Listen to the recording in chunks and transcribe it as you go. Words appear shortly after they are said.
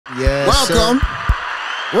Welcome.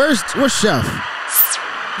 Where's Chef?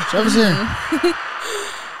 Chef is here.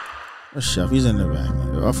 Where's Chef? He's in the back.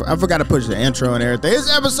 I forgot to push the intro and everything.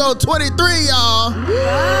 It's episode 23, y'all.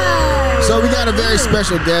 Nice. So we got a very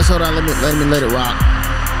special guest. Hold on, let it rock.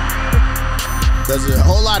 Because a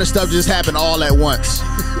whole lot of stuff just happened all at once.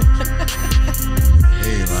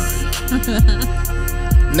 Hey,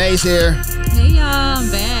 Nate's here. Hey y'all,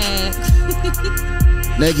 I'm back.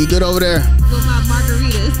 Nate, you good over there? With my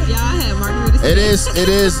margaritas. Y'all had margaritas. It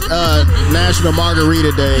is National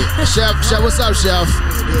Margarita Day. Chef, what's up, Chef?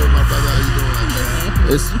 what's good, my brother?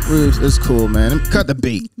 How you doing? It's cool, man. Cut the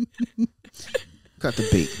beat. Cut the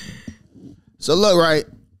beat. So look, right?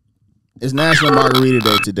 It's National Margarita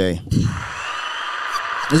Day today.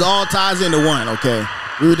 This all ties into one, okay?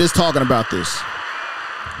 We were just talking about this.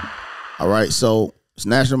 All right, so it's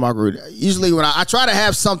National Margarita. Usually when I try to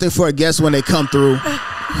have something for a guest when they come through,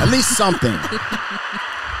 at least something.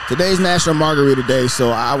 Today's National Margarita Day,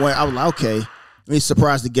 so I was like, okay, let me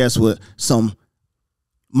surprise the guests with some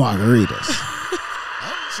margaritas.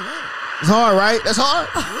 It's hard, right? That's hard.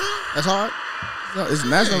 That's hard. It's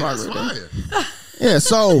National Margarita Day. Yeah,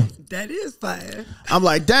 so that is fire. I'm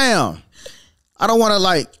like, damn. I don't want to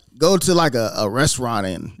like go to like a restaurant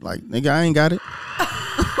and like, nigga, I ain't got it.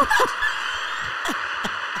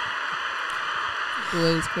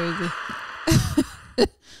 Boy, it's crazy.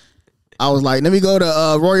 I was like, let me go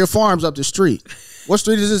to Royal Farms up the street. What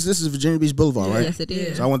street is this? This is Virginia Beach Boulevard, right? Yes, it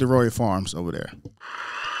is. So I went to Royal Farms over there.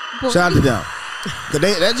 Shout out to them.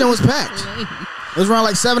 That joint was packed. It was around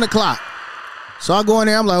like 7 o'clock. So I go in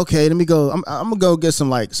there. I'm like, okay, let me go. I'm gonna go get some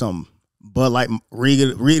Bud Light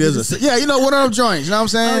Ritas. Yeah, you know, one of them joints. You know what I'm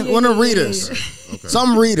saying? One of them Ritas. Okay.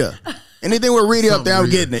 Some Rita. Anything with Rita up there, I'm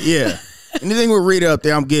getting it. Yeah. Anything with Rita up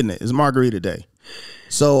there, I'm getting it. It's Margarita Day.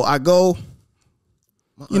 So I go,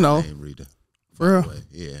 you know. Rita. For real?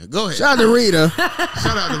 Yeah, go ahead. Shout out to Rita. Shout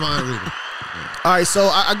out to my Rita. All right, so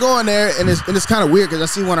I go in there, and it's kind of weird because I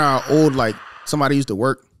see one of our old, like, somebody used to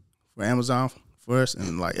work for Amazon for us,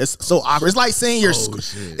 and like it's so awkward. It's like seeing your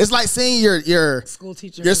it's like seeing your School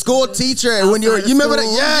teacher. your school teacher, and when you remember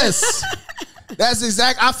that? Yes. That's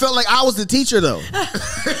exact. I felt like I was the teacher though.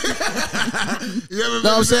 You know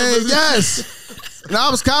what I'm saying? Yes. And I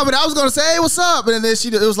was confident. I was gonna say, "Hey, what's up?" And then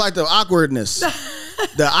it was like the awkwardness,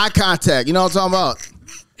 the eye contact. You know what I'm talking about?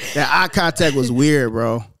 That eye contact was weird,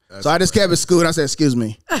 bro. So I just kept it scooted. I said, "Excuse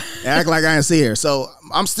me," and act like I didn't see her. So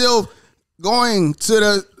I'm still going to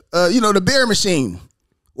the the beer machine.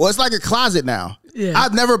 Well, it's like a closet now. Yeah.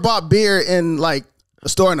 I've never bought beer in like a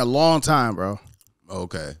store in a long time, bro.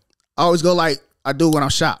 Okay. I always go like I do when I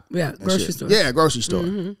shop. Yeah, grocery store. Yeah, grocery store.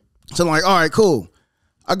 So I'm like, all right, cool.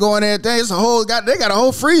 I go in there, dang, it's they got a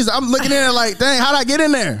whole freezer. I'm looking in there like, dang, how'd I get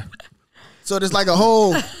in there? So there's like a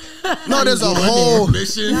whole there's a whole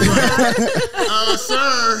mission.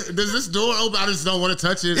 Sir, does this door open? I just don't want to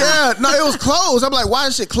touch it. Yeah, no, it was closed. I'm like, why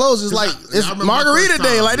is shit closed? It's like it's Margarita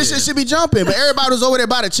Day. Like this shit should be jumping. But everybody was over there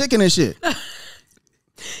by the chicken and shit.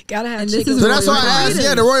 Gotta have And chicken. this So is that's why I asked,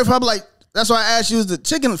 the Royal Farm, like, that's why I asked you, is the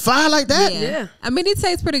chicken fire like that? Yeah. I mean, it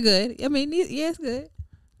tastes pretty good. I mean, yeah, it's good.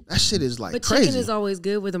 That shit is like But crazy. chicken is always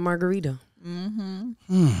good with a margarita.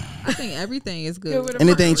 I think everything is good.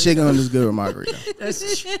 Anything chicken is good with margarita.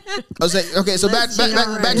 That's true. I was like, okay, so back to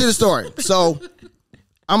the story. So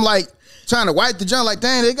I'm like trying to wipe the junk, like,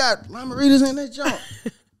 dang, they got margaritas in that junk.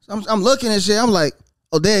 So I'm looking at shit. I'm like,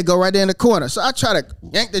 oh, there it go right there in the corner. So I try to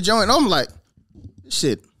yank the joint. And I'm like, this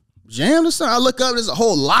shit jammed or something. I look up, there's a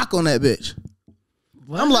whole lock on that bitch.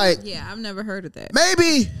 What? I'm like, Yeah, I've never heard of that.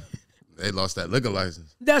 maybe. They lost that liquor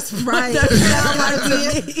license. That's right. That's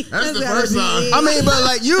the first time. I mean, but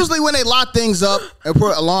like usually when they lock things up and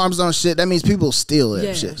put alarms on shit, that means people steal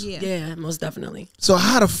that shit. Yeah, most definitely. So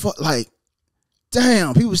how the fuck, like,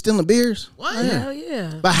 damn, people stealing beers? What? Hell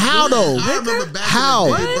yeah. But how though? I remember back How?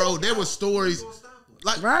 in the day, bro, there were stories.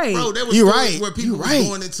 Like, Right. bro, there was You stories right. where people You was right.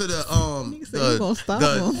 going into the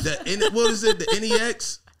what is it? The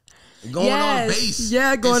NEX? Going on base.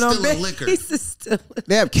 Yeah, going on stealing base. liquor.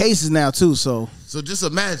 They have cases now too, so So just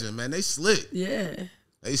imagine, man, they slick. Yeah.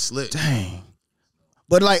 They slick. dang.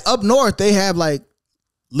 But like up north, they have like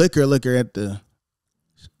liquor at the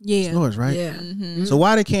stores, right? Yeah. So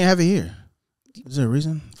why they can't have it here? Is there a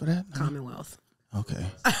reason for that? Commonwealth. Okay.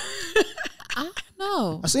 I don't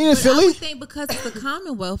know. I seen it in But I Philly. would think because it's the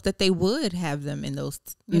Commonwealth that they would have them in those,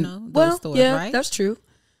 those Well, stores, yeah, right? that's true.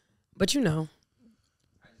 But you know.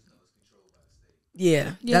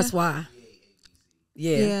 Yeah, that's why.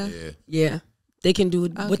 Yeah. They can do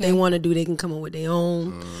what they want to do. They can come up with their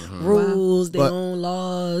own rules, their own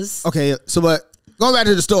laws. Okay, so but going back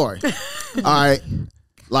to the story. All right.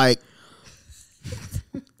 Like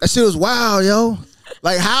that shit was wild, yo.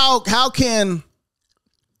 Like how can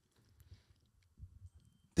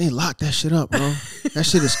they lock that shit up, bro? That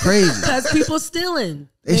shit is crazy. Because people stealing.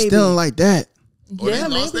 They stealing like that. Or they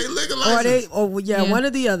lost their liquor license. One or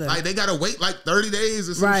the other. Like they gotta wait like 30 days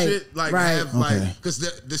or some shit. Like have like because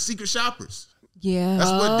the secret shoppers. Yeah, that's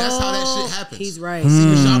how that shit happens. He's right.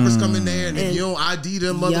 Secret shoppers come in there, and if you don't ID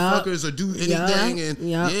them motherfuckers or do anything, and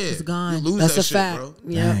it's gone. You lose that's that a shit, fact. bro.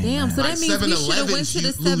 Yeah, damn. So like that means we should have went to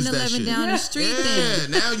the 7-Eleven down the street. Yeah,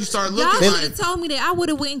 now you start looking. Y'all like, should have told me that. I would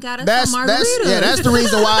have went and got us some margaritas. That's the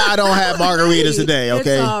reason why I don't have margaritas today.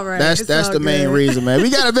 Okay, it's all right. That's the main reason, man. We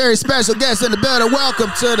got a very special guest in the building. Welcome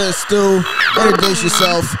to the stew. Introduce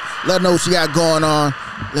yourself. Let them know what you got going on.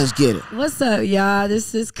 Let's get it. What's up, y'all?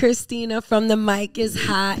 This is Christina from The Mic is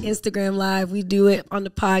Hot Instagram Live. We do it on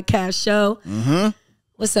the podcast show.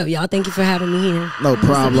 What's up, y'all? Thank you for having me here. No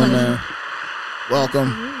problem, man.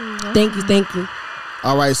 Welcome. Thank you.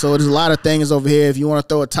 All right, so there's a lot of things over here. If you want to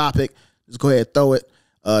throw a topic, just go ahead and throw it.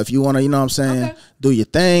 If you want to, you know what I'm saying, do your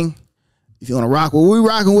thing. If you want to rock what we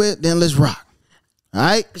rocking with, then let's rock. All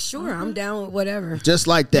right? Sure, I'm down with whatever. Just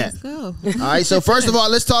like that. Let's go. All right, so first of all,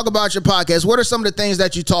 let's talk about your podcast. What are some of the things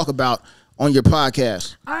that you talk about on your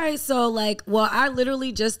podcast? All right, so I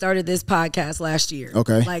literally just started this podcast last year.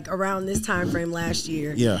 Okay. Like around this time frame last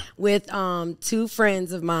year. Yeah. With two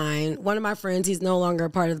friends of mine. One of my friends, he's no longer a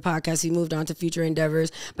part of the podcast. He moved on to future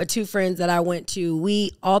endeavors. But two friends that I went to,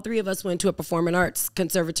 all three of us went to a performing arts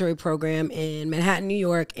conservatory program in Manhattan, New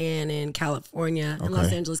York, and in California, in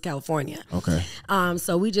Los Angeles, California. Okay.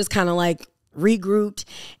 So we just kind of regrouped,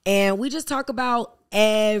 and we just talk about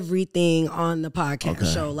everything on the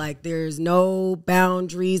podcast show. Like there's no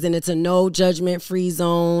boundaries, and it's a no judgment free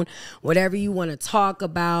zone. Whatever you want to talk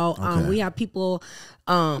about. We have people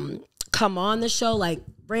come on the show, like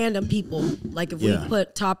random people. Like if we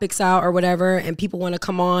put topics out or whatever, and people want to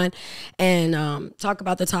come on and talk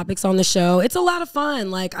about the topics on the show, it's a lot of fun.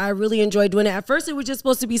 Like I really enjoy doing it. At first it was just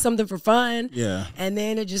supposed to be something for fun, and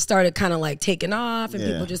then it just started kind of taking off, and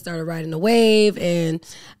people just started riding the wave. And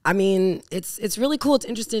I mean, it's really cool. It's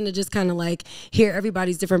interesting to just kind of hear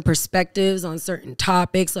everybody's different perspectives on certain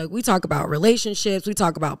topics. Like we talk about relationships, we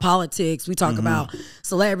talk about politics, we talk about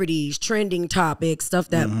celebrities, trending topics, stuff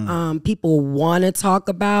that people want to talk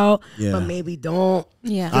about, but maybe don't.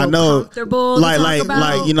 I know. Comfortable the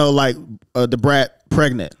brat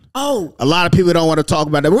pregnant. Oh, a lot of people don't want to talk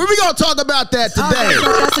about that. But we're gonna talk about that today.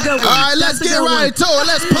 That's a good one. All right, let's get right to it.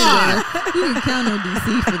 Let's pod. You can count on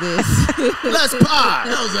DC for this. Let's pod.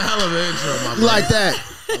 That was a hell of an intro, my You like that?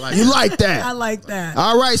 You like that? I like that.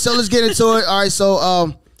 All right, so let's get into it. All right,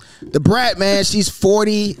 so the brat, man, she's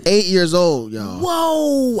 48 years old, y'all.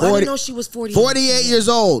 Whoa, I didn't know she was 48 years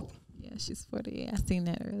old. Yeah, she's 48. I seen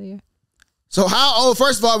that earlier. So how old?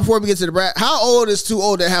 First of all, before we get to the brat, how old is too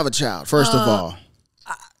old to have a child? First of all,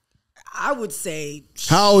 I would say.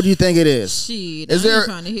 How old do you think it is? Is there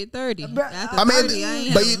trying to hit 30? After 30, I ain't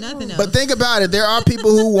having nothing else. But think about it. There are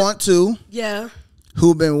people who want to. Yeah.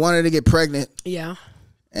 Who've been wanting to get pregnant. Yeah.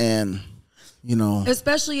 And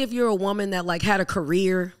especially if you're a woman that had a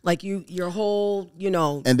career, your whole,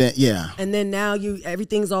 and then now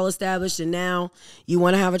everything's all established, and now you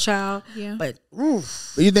want to have a child. Yeah. But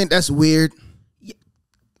you think that's weird? Yeah.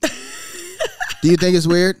 Do you think it's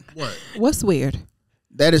weird? What's weird?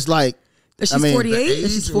 That is she's 48.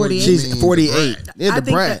 She's 48. She's 48. Yeah,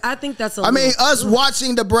 the brat. I think that's. Us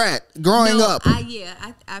watching the brat growing up. I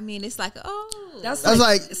mean, it's that's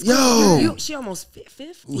yo. She almost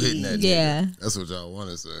 50. Who hitting that? Yeah. Nigga? That's what y'all want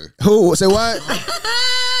to say. Who say what? Say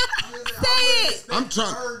it. I'm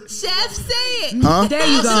trying. Chef, say it. Huh? There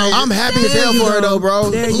you go. I'm happy as hell for her though, bro.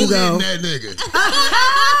 There you go. Who hitting that nigga?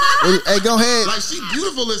 Hey, go ahead. She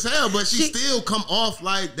beautiful as hell, but she still come off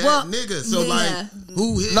like that nigga. So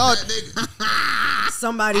who hit that nigga?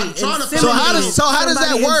 Somebody. So how does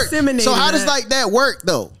that work? So how does that work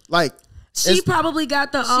though? She probably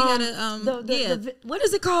got the what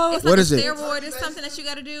is it called? It's like a steroid. It's something that you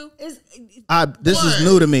got to do. This is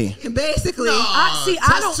new to me. Basically,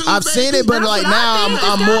 I've seen it, but now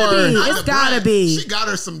I'm more. It's gotta be. She got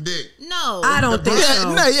her some dick. No, I don't think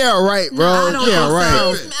so. No, yeah, right, bro. I don't think so.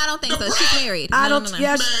 I don't think so. She's married. I don't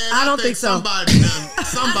think so. Somebody.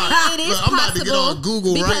 It is I'm about to get on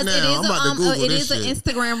Google right now. I'm about to Google it this is shit. an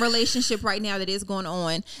Instagram relationship right now that is going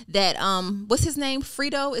on. That what's his name?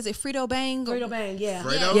 Frito? Is it Frito Bang? Frito Bang, yeah.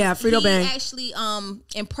 Frito Bang. He actually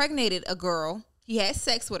impregnated a girl. He had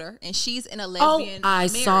sex with her, and she's in a lesbian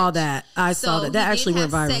marriage. Saw that. I saw that. That actually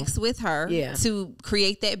went viral. Sex with her to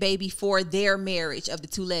create that baby for their marriage of the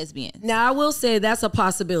two lesbians. Now I will say that's a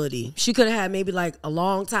possibility. She could have had maybe a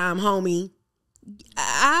long time homie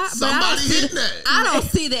Somebody hit that. I don't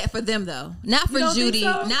see that for them though. Not for Judy.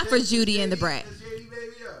 So? Not for Judy and the brat.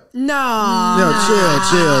 No. Yo,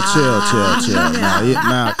 chill.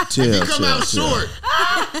 Nah, chill. He come out short.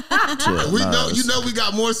 Chill. You know we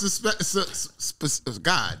got more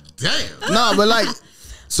God damn. No, but like,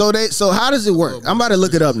 so how does it work? I'm about to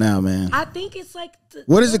look it up now, man. I think it's like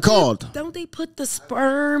what is it called? Don't they put the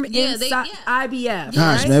sperm inside IVF?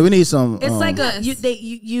 Gosh, right? man, we need some. It's like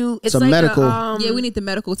it's some like medical. Yeah, we need the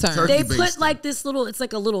medical term. They put like this little. It's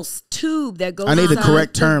like a little tube that goes. I need the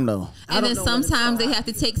correct term though. And then sometimes they have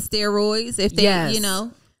to take steroids if they,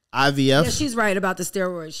 IVF. Yeah, she's right about the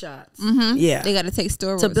steroid shots. Mm-hmm. Yeah, they got to take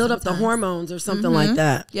steroids to build up the hormones or something like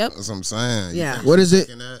that. Yep, that's what I'm saying. Yeah, what is it?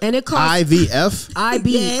 And it calls IVF. IB.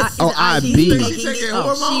 Yes. IB. She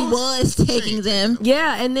was taking them.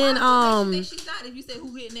 Yeah, and then she's not. If you say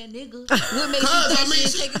who hitting that nigga, what makes you think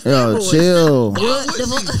she's taking Yo, steroids? chill.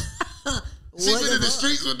 She been in the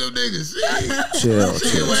streets with them niggas. Chill.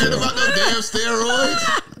 She ain't worried about no damn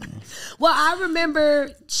steroids. Well, I remember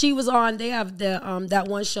she was on. They have the that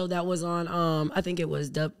one show that was on. I think it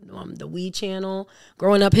was the Weed Channel,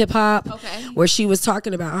 Growing Up Hip Hop. Okay. Where she was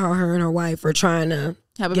talking about how her and her wife were trying to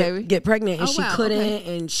have a baby, get pregnant, and she couldn't,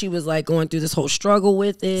 and she was like going through this whole struggle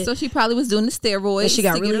with it. So she probably was doing the steroids. And she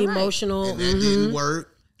got really emotional. And that didn't work.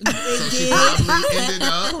 So she probably ended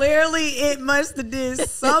up. Clearly, it must have did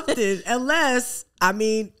something, unless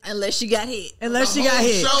she got hit.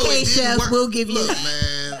 Okay, Chef, we'll give you. Look,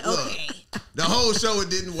 man. Okay. The whole show it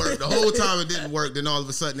didn't work. The whole time it didn't work. Then all of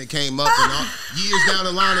a sudden it came up, and years down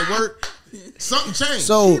the line it worked. Something changed.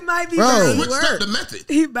 So, he might be switched up the method.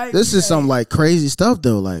 This is some like crazy stuff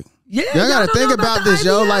though. Like, y'all gotta think about this,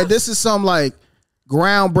 yo. Like, this is some like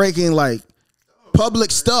groundbreaking, like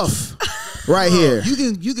public stuff right here.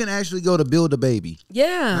 You can actually go to build a baby.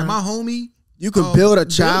 Yeah. And my homie. You could build a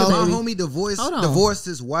child. My homie divorced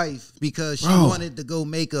his wife because she wanted to go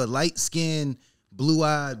make a light-skinned,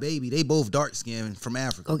 blue-eyed baby. They both dark-skinned from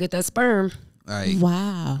Africa. Go get that sperm. Like,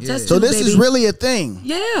 wow. Yeah. So this is really a thing.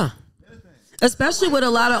 Yeah. Especially with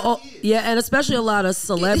a lot of and especially a lot of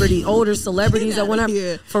older celebrities that want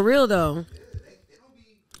to for real though.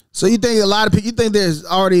 So you think a lot of people? You think there's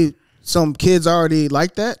already some kids already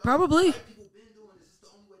like that? Probably.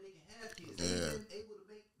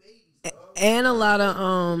 And a lot of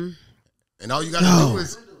and all you gotta do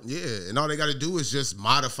is and all they gotta do is just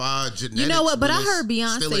modify genetics. You know what? But I heard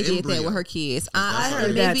Beyonce did that with her kids. I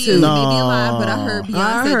heard that too. Maybe a lie, but I heard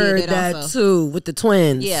Beyonce did that also. Too with the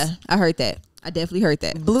twins. Yeah, I heard that. I definitely heard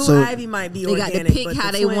that. Blue Ivy might be they organic, got to pick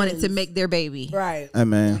how the they wanted to make their baby. Right. Hey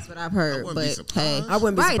man, that's what I've heard. But hey, I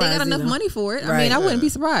wouldn't be surprised. They got enough money for it. Right. I mean, I wouldn't be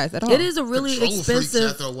surprised at all. It is a really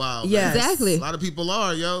expensive. After a while, yes. Exactly. A lot of people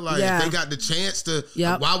are like if they got the chance to.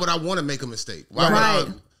 Why would I want to make a mistake? Why would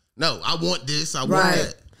I? No, I want this. I want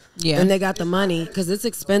that. Yeah, and they got the money because it's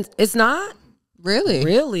expensive. It's not really.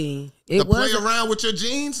 It was play around with your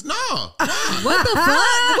jeans. No. What the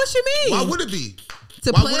fuck? What you mean? Why would it be?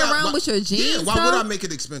 To play around with your jeans? Yeah, why would I make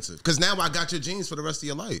it expensive? Because now I got your jeans for the rest of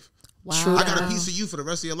your life. Wow. I got a piece of you for the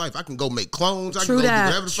rest of your life. I can go make clones. I can go do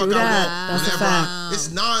whatever the fuck I want. That's a fact. It's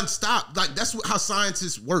nonstop. Like that's how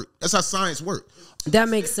scientists work. That's how science works. That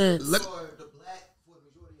makes sense.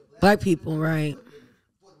 Black people, right?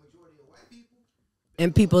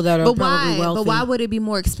 And people that are probably wealthy. But why would it be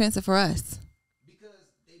more expensive for us? Because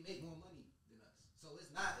they make more money than us, so it's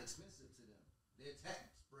not expensive to them. Their tax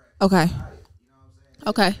bracket. Okay.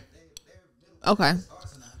 Okay.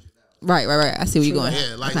 Right. I see where you're going.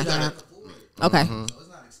 Yeah, like okay. you gotta. Okay. So it's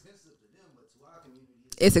not expensive to them, but to our community,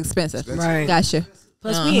 it's expensive. Right. Gotcha.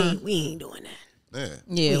 Plus, we ain't doing that.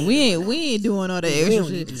 Yeah, we ain't doing all that extra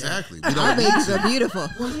shit. Exactly. Our babies are beautiful.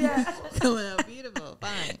 Coming out beautiful.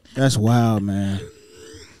 Fine. That's wild, man.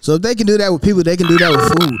 So if they can do that with people, they can do that with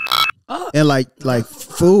food. And like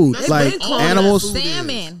food, like animals.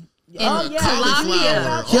 Salmon. And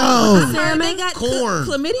cauliflower. Yo. Salmon. They got corn.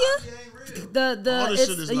 Chlamydia?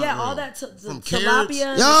 All that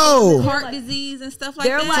tilapia, heart disease and stuff like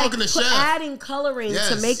that. They're like adding coloring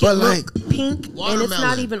to make it look pink, and it's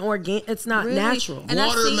not even organic. It's not natural. And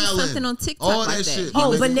I've seen something on TikTok all like that shit.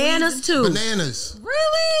 Oh, bananas too. Bananas.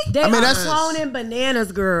 Really? They are cloning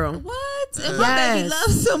bananas, girl. What? And my baby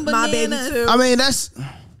loves some bananas. My baby too. I mean, that's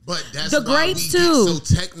the grapes too. Get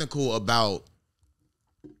so technical about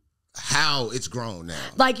how it's grown now.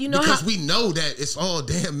 Like, you know, because we know that it's all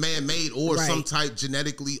damn man-made or some type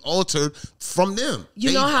genetically altered from them.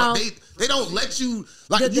 You know how they don't let you,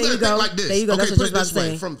 like, you gotta think like this. There you go. Okay, that's put it this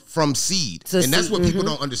way, from seed. And that's what people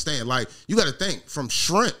don't understand. Like, you gotta think, from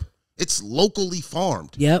shrimp, it's locally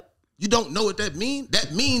farmed. Yep. You don't know what that means?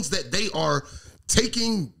 That means that they are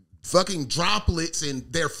taking fucking droplets, and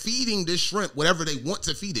they're feeding this shrimp whatever they want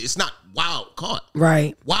to feed it. It's not wild caught.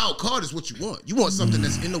 Right. Wild caught is what you want. You want something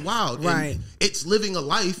that's in the wild. Right. And it's living a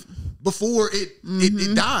life before it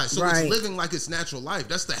dies. So Right. it's living like its natural life.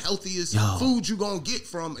 That's the healthiest food you're going to get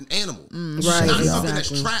from an animal. Right, Not something exactly.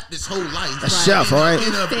 that's trapped this whole life. A chef, all right? In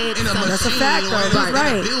a machine That's a fact, though. or in That's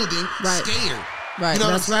right. a building, Right. scared. Right. You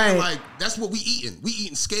know That's what I'm saying? right. Like, that's what we eating. We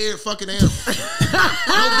eating scared fucking animals. No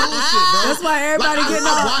bullshit, bro. That's why everybody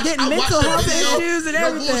getting mental health issues and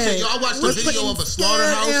everything. No bullshit. Y'all watched the video of a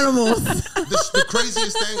slaughterhouse. Animals. The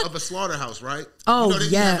craziest thing of a slaughterhouse, right? Oh, You know, they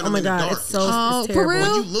be yeah. having Oh, them my in the God. dark. It's so Oh, it's for terrible.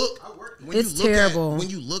 real? When you look, It's terrible. When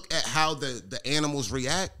you look at how the animals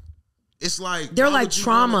react, it's like They're why like would you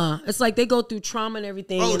trauma. It's like they go through trauma and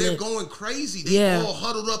everything. Bro, and they're then- going crazy. They all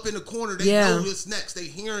huddled up in the corner. They know what's next. They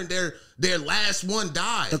hearing their last one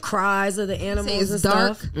die. the cries of the animals it's and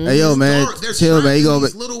dark. stuff. Hey, yo, man, They're chill, man. You trapped in go,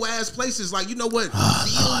 these little ass places. Like, you know what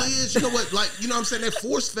veal is? You know what? Like, you know what I'm saying? They're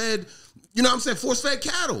force fed. You know what I'm saying? Force fed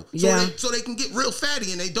cattle. So they can get real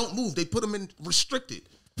fatty and they don't move. They put them in restricted.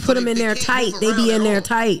 Put them in there tight. They be in there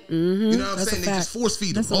tight. You know what I'm saying? They just force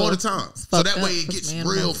feed them all the time. So that way it gets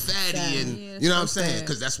real fatty and you know what I'm saying?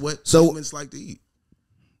 Because that's what humans like to eat.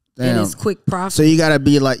 Damn. And it's quick profit. So you gotta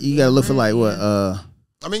be like, you gotta look for like what?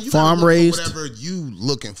 I mean, you farm gotta look raised, for whatever you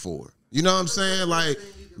looking for. You know what I'm saying? Like,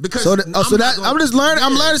 because so I'm just learning.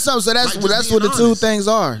 I'm learning something. So that's Like, just that's being what the two honest. things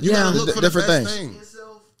are. You gotta look for different the best things.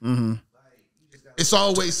 thing. It's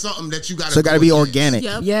always something that you gotta. So it gotta go be against. organic.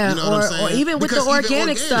 Yep. Yeah, You know what I'm or saying? even with Because the even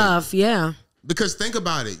organic stuff. Yeah. Because think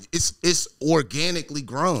about it, it's organically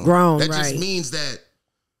grown. Grown, That right. just means that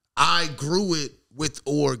I grew it with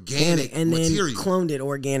organic And then material. cloned it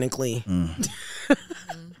organically.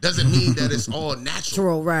 Doesn't mean that it's all natural.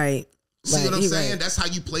 True, right. See right, what I'm you're saying? right. That's how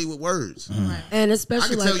you play with words. And I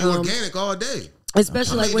especially can tell like you organic all day.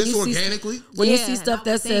 especially I like made when this you see organically. when you Yeah, see stuff I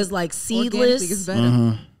that would says think like organically is seedless,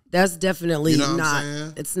 better. that's definitely You know what I'm not.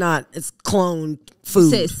 saying? It's not. It's cloned food.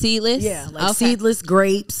 Said seedless. Yeah, like Okay. seedless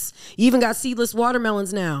grapes. You even got seedless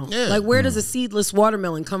watermelons now. Yeah. Like where does a seedless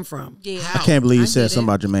watermelon come from? Yeah. I can't believe you I said get something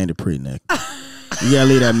about Jermaine Dupri, Nick. You gotta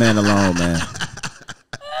leave that man alone, man.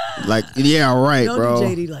 Like, yeah, right, Don't do bro.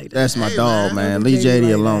 JD like that. That's my Hey, dog, man. man. Don't do Leave JD JD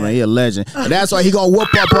like alone, that. man. He a legend. And that's why he gonna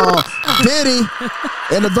whoop up on Diddy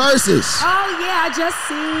in the verses. Oh yeah, I just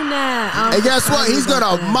seen that. I'm And guess what? excited He's about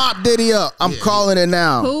gonna that. mop Diddy up. I'm calling it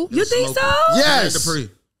now. Who? You think so? Yes. Jermaine Dupri.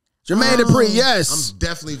 Jermaine Dupri, yes. I'm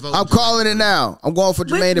definitely voting. I'm calling it now. I'm going for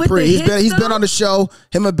Jermaine with Dupri. the He's hits, been though? on the show.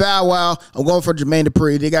 Him and Bow Wow. I'm going for Jermaine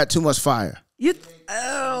Dupri. They got too much fire.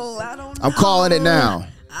 I don't know. I'm calling it now.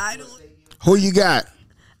 Who you got?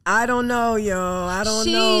 I don't know, yo. I don't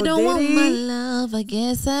She know. don't want my Diddy? love. I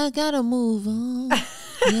guess I gotta move on.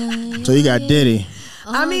 Yeah, So you got Diddy.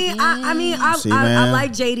 I mean, I See, I man.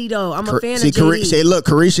 like JD though. I'm a fan See, of JD. Say, look,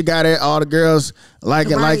 Carisha got it. All the girls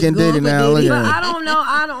liking Right, Diddy going for now. Diddy. Look But at I him. don't know.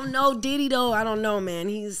 I don't know Diddy though. I don't know, man.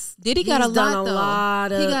 Diddy got a done lot, a though.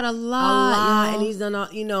 lot. He got a lot, yo. and he's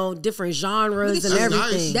done different genres and That's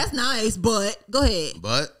everything. nice. That's nice, but go ahead.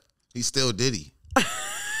 But he's still Diddy.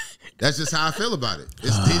 That's just how I feel about it.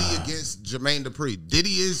 It's Diddy against Jermaine Dupri. Diddy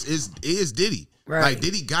is Diddy. Right. Like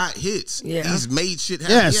Diddy got hits. Yeah. He's made shit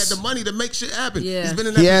happen. Yes. He had the money to make shit happen. Yeah. He's been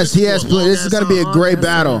in that He has. position for a long This is ass gonna be a time. great Long ass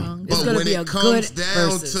battle. time. But It's gonna when be a it comes good down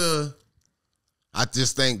versus. to, I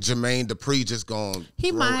just think Jermaine Dupri just gonna He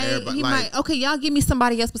throw might. everybody. He like, might. Okay, y'all give me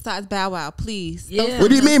somebody else besides Bow Wow, please. Yeah. What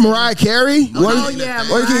do you mean, Mariah Carey? Oh, What- yeah,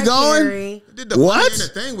 Where you keep Mariah going? Carey. Did the What? Money Ain't a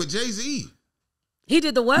Thing with Jay-Z. He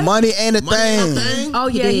did the what? Money ain't a Money Ain't a thing. Thing? Oh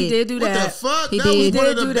yeah, he did do What that. the fuck? He that did. was He one did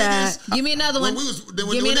of the do that. biggest. Give me another one. When we was when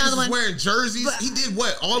Give me niggas another was one. wearing jerseys, he did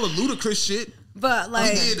what? All the ludicrous shit. But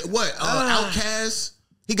like, He did what? Outkast.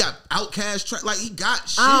 He got Outkast track. Like he got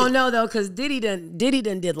shit. I don't know though, because Diddy done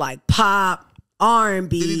did like pop,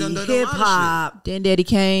 R&B, Diddy done done a lot of hip hop. Then Daddy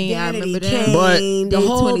Kane. I Daddy remember that. Kane, the Day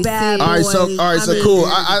whole 26. bad All right, boys. so I mean, cool.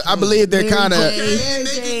 I believe they're Mary kind of. J. Okay,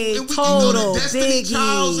 J, and we can go Total, to Destiny Biggie.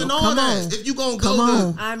 Childs and all Come that. on. If you gonna Come go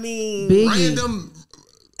on. to I mean, Biggie. random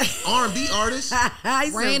R&B artists, I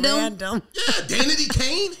said Random. random. yeah, Danity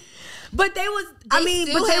Kane. But they was, They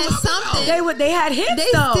still had something. they had hits They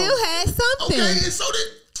though. still had something. Okay, and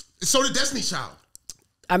so did Destiny Child.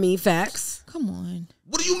 I mean, facts, Come on.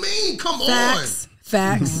 What do you mean? Come facts.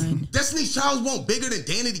 on. Destiny Childs weren't bigger than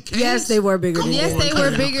Danity Kane. Yes, they were bigger than Yes, Danity they were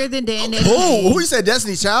Kane. bigger than Dan. Who you said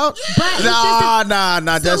Destiny Child? But it's Nah.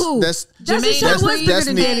 who? That's Destiny Jermaine Child was Dupri. bigger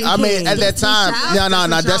than Destiny. Danny I mean, Kane. at that time,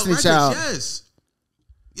 Child? Destiny Child. Yes.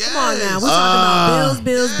 Yes. Come on now, we're talking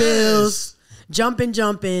about bills.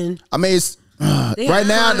 Jumping. I mean, it's Right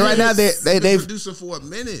now, they've producing for a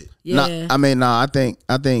minute. Yeah. I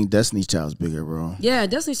think Destiny's Child's bigger, bro. Yeah,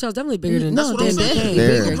 Destiny's Child's definitely bigger than No, they're definitely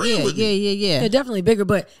bigger. Yeah. They're definitely bigger,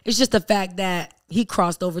 but it's just the fact that he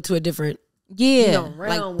crossed over to a different realm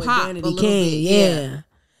like with pop Vanity King. Yeah.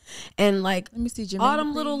 And like Let me see Jermaine all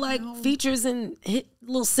them Dupri. little like features and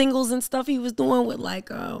little singles and stuff he was doing with like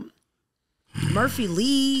Murphy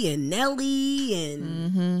Lee and Nelly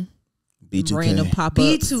and B2K. Random pop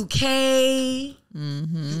B2K.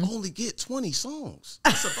 You only get 20 songs.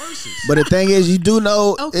 That's a versus. But the thing is, you do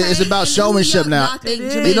know it's about showmanship now.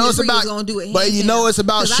 You know it's about, but you know it's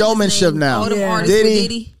about showmanship now.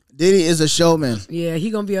 Diddy is a showman. Yeah,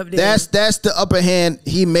 he gonna be up there. That's the upper hand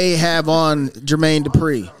he may have on Jermaine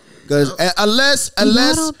Dupri. Because unless,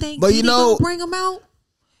 but you know, bring him out.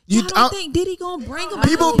 I don't think Diddy gonna bring him out.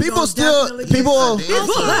 People I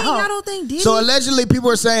don't think Diddy. So allegedly, people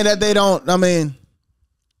are saying that they don't. I mean,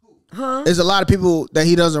 there's a lot of people that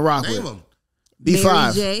he doesn't rock Name with. them.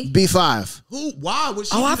 B5, B5. Who? Why would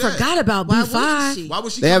she? I forgot about B5. Why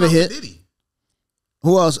would she? They have a hit. Diddy?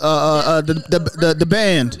 Who else? The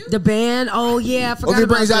band. The band. Oh yeah, I forgot If he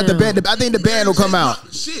about brings out the them. band, I think the band will come out.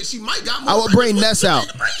 Shit, she might got more. I will bring Ness out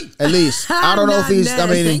at least. I don't know if he's. I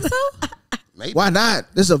mean, Maybe. why not?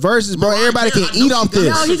 This is a versus, bro. Everybody can eat off this.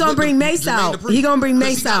 No, he gonna bring Mace out. He gonna bring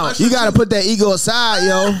Mace out. You gotta put that ego aside,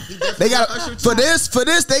 yo. They got for this.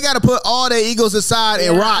 They gotta put all their egos aside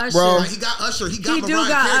and rock, Usher. bro. He got Usher. He got He do Mariah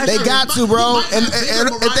got Carey. Usher. They got to, bro. And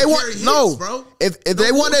if they want if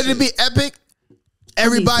they wanted it to be epic,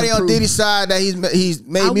 everybody on Diddy's side that he's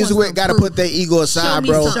made music with got to put their ego aside,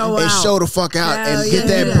 bro, and show the fuck out and get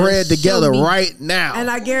that bread together right now. And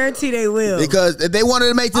I guarantee they will. Because if they wanted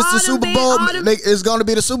to make this the Super Bowl, it's going to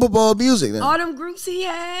be the Super Bowl music. Then. All them groups he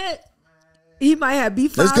had, he might have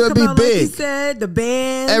B5. It's gonna be out, big. Like he said, the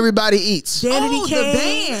band. Everybody eats. Vanity the King.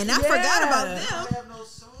 band. I forgot about them.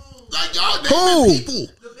 Like y'all Who? people.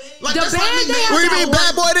 Like, The that's band like me they naming- What do you mean,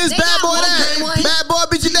 bad boy this, They bad got boy one that? good one. Bad boy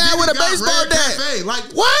beat you down with a Got baseball Red bat. Cafe. Like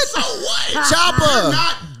What? So what? Chopper.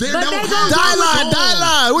 They But don't they have gonna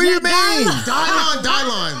Dyline. What do you mean?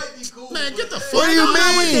 Dyline. Man, get the fuck What do you out.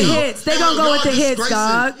 Go with the mean? hits. They gonna go with the hits,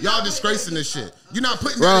 dog. Y'all disgracing this shit. You're not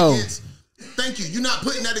putting Bro. that against. Thank you. You're not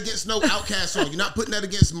putting that against no Outkast song. You're not putting that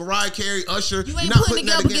against Mariah Carey, Usher. You ain't You're not putting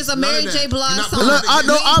it up against a none of Mary that. J. You're Blige not song. putting Look, that I against-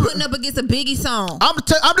 know You ain't putting up against a Biggie song.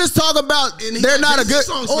 I'm just talking about And he they're got not a Jay-Z good.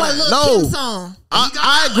 songs Or a for that. Lil No. Kim song.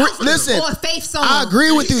 I agree. Listen, Or a Faith song. I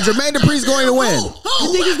agree with you. Jermaine Dupri's going to win.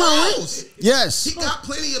 You think he's gonna win? Yes, He got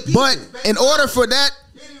plenty of people. but in order for that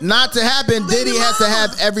not to happen, Diddy has to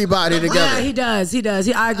have everybody Yeah, together. he does.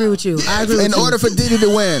 I agree with you. I agree with In you. order for Diddy to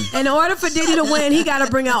win, In order for Diddy to win, he got to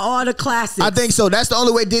bring out all the classics. I think so. That's the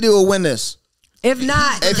only way Diddy will win this. If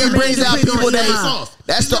not, If he Jermaine brings out Dupri people gonna that hit he- him out.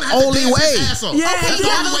 that's He's the gonna have to only dance his way. ass off. Yeah, Okay, That's the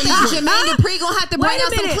y'all only don't way think he's winning. Jermaine Dupri gonna have to bring Wait a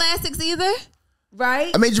out some minute. classics either?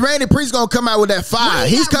 Right? I mean, Jermaine Dupri's gonna come out with that fire. What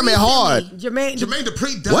he He's got coming recently? hard. Jermaine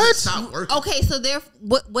Dupree doesn't What? stop working. Okay, so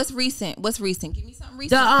what's recent? What's recent? Give me something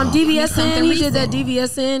recent. the DVSN, Something he did that recent.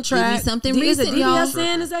 DVSN track. Give me something Is it recent, y'all.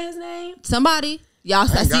 DVSN? Is that his name? Somebody. Y'all, I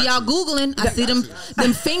see got y'all to. Googling. I see them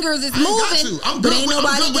fingers is I ain't got moving, to. I'm but good ain't with- I'm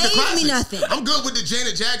nobody good with the gave me classics. nothing. I'm good with the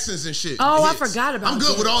Janet Jacksons and shit. Oh, I Hits. forgot about I'm good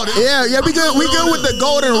with Janet. all this. Yeah, we good with the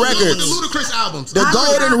golden I'm good with the records. Ludacris albums. The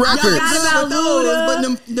golden I records. forgot about Luda. But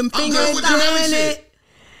them I'm good fingers. with the Nelly Janet. shit.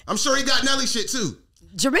 I'm sure he got Nelly shit too.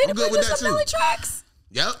 Jermaine I'm good Dupri with did that some too. Nelly tracks.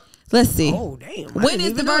 Yep. Let's see. Oh damn! I When didn't is the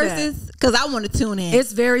even know that. verses? Because I want to tune in.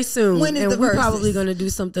 It's very soon. When is and the we're verses? probably gonna do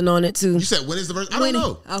something on it too. You said when is the verse? I don't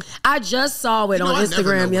know. Oh, I just saw it You know, on I never know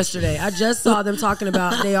Instagram what yesterday. I just saw them talking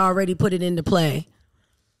about they already put it into play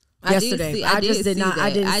yesterday. I just did not.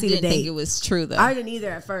 I didn't see the think date. it was true though. I didn't either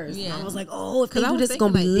at first. Yeah. I was like, oh, if they Because I do was this, it's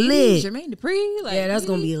gonna be thinking, lit. Jermaine Dupri. Like, Yeah, that's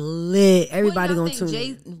gonna Diddy. be lit. Everybody Wouldn't gonna y'all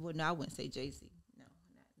tune think in. Well, no, I wouldn't say Jay Z.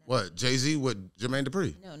 What? Jay-Z with Jermaine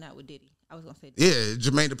Dupri? No, not with Diddy. I was gonna say. Yeah,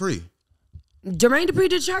 Jermaine Dupri. Jermaine Dupri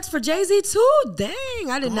did tracks for Jay-Z too. Dang,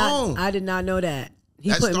 I did Come not. on. I did not know that. He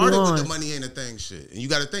That put me started on. with the Money Ain't a Thing shit. And you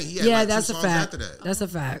got to think, he had Yeah, like that's two a songs fact. after that. That's a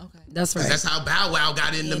fact. Okay. That's right. That's how Bow Wow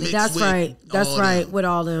got in the mix That's with right. That's all right. them. With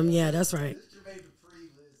all them. Yeah, that's right.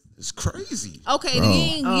 It's crazy. Okay,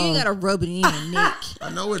 then you ain't gotta rub it in, Nick.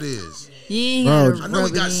 I know it is. You ain't Bro, gotta I know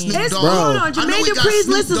rub we got it Snoop in. It's Dogg. hold on. I know Jermaine we got Dupri's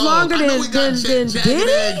Snoop list is Dogg. longer I know than we got Jagged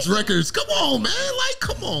Diddy. Edge Records. Come on, man. Like,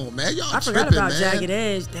 come on, man. Y'all I tripping, forgot about man. Jagged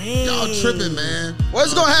Edge. Dang. Y'all tripping, man.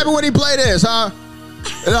 What's gonna happen when he play this, huh?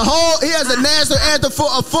 He has a national anthem for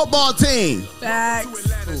a football team.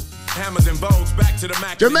 Facts. Hammers and bows, back to the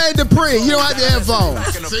Mac. Jermaine Dupri, you don't have your headphones.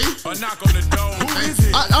 See? A knock on the door.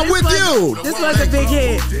 I'm with you. This was a big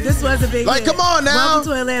hit. This was a big Like, hit. come on now.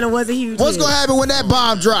 Welcome to Atlanta was a huge What's hit. gonna happen when that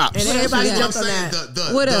bomb drops? And everybody You know jumped what on I'm that.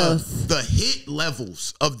 saying? What else? the hit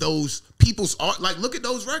levels of those people's art. Like, look at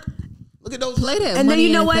those records. Look at those. Play that. And then Money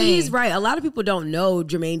you know in the what? Bank. He's right. A lot of people don't know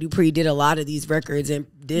Jermaine Dupri did a lot of these records and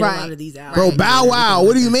did a lot of these albums. Bro, Bow Wow.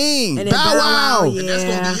 What do you mean? And then Bow Wow. Yeah. And that's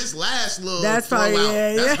gonna be his last little. That's probably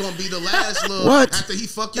That's gonna be the last little. What? After he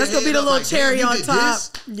fuck your That's gonna be head the up, little like, cherry damn, you on did top.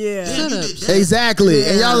 this? Yeah. Damn, you did that. Exactly.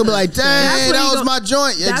 And Yeah. y'all gonna be like, That's dang, what that he was gon- my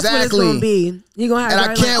joint. That's Exactly. what it's gonna be. You gonna have And I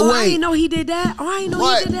right, can't like, wait. I didn't know he did that. Oh, I didn't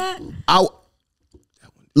know he did that.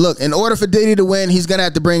 Look, in order for Diddy to win, he's gonna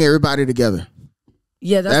have to bring everybody together.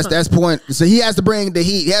 Yeah, That's point. So he has to bring the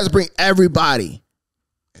heat. He has to bring everybody.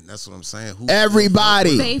 And that's what I'm saying.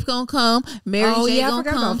 Everybody. Faith gonna come. Mary J yeah, I gonna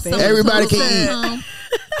forgot come. about Faith. Someone Everybody close can gonna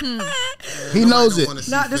come. He knows it.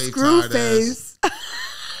 Not the screw face.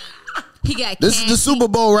 He got This is the Super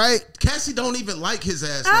Bowl, right? Cassie don't even like his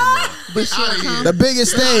ass no more. But she'll Outta come. here. The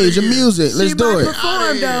biggest stage of music. Let's do it.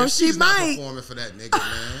 Outta here. though. She She's not might. performing for that nigga,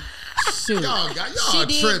 man. Shoot. Y'all She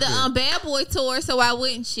did tripping. the Bad Boy tour, so why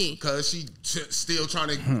wouldn't she? Cause she still trying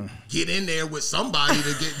to get in there with somebody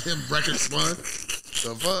to get them records spun.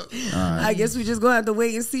 The fuck? I guess we just gonna have to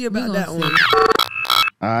wait and see about that one.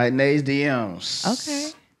 All right, Nay's DMs.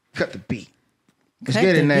 Okay. Cut the beat. Let's Cut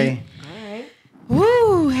get the it, Nay.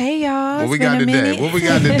 Woo, hey y'all. What It's we been got a today? minute. What we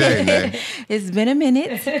got today, man? It's been a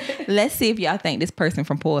minute. Let's see if y'all think this person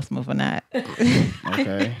from Portsmouth or not.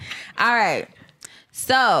 Okay. All right.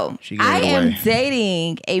 So She gave I it am away.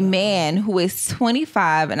 dating a man who is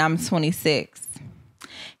 25 and I'm 26.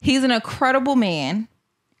 He's an incredible man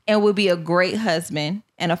and would be a great husband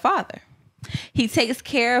and a father. He takes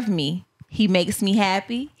care of me. He makes me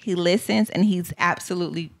happy. He listens, and he's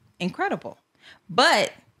absolutely incredible.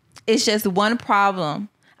 But it's just one problem.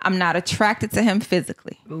 I'm not attracted to him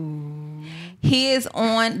physically. Ooh. He is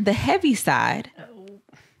on the heavy side.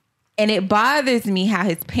 And it bothers me how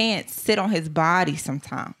his pants sit on his body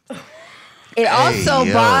sometimes. It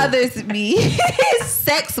also bothers me,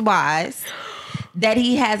 sex-wise, that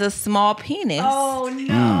he has a small penis. Oh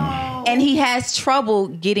no! And he has trouble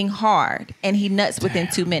getting hard, and he nuts within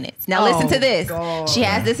 2 minutes. Now listen to this. God. She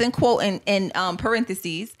has this in quote in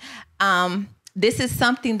parentheses. This is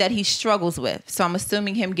something that he struggles with. So I'm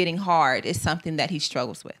assuming him getting hard is something that he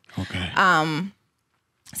struggles with. Okay.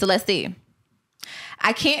 So let's see.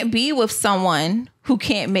 I can't be with someone who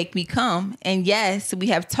can't make me come. And yes, we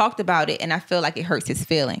have talked about it, and I feel like it hurts his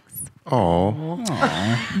feelings. Oh,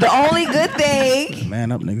 The only good thing,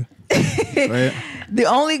 Man up, nigga. Go ahead. the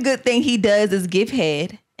only good thing he does is give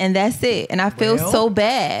head, and that's it. And I feel so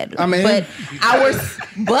bad. I mean- but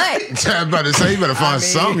I'm about to say you better find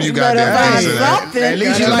something you got better that find answer that. something. At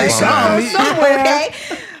least you Gotta like find something. okay.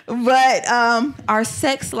 But our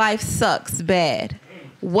sex life sucks bad.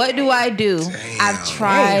 What do I do? I've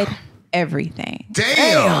tried everything.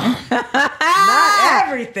 Damn. Not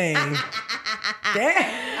everything.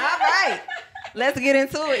 Damn. All right. Let's get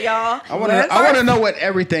into it, y'all. I want to know what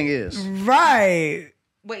everything is. Right.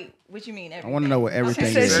 Wait, what you mean? I want to know what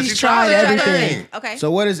everything said is. she's tried everything. Okay.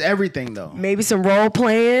 So what is everything though? Maybe some role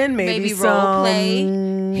playing. Maybe Maybe some role play,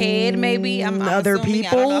 head, maybe. I'm other assuming,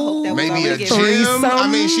 I don't know, I hope that was Maybe a already gym. given. I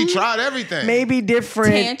mean, she tried everything. maybe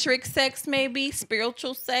different. Tantric sex, maybe.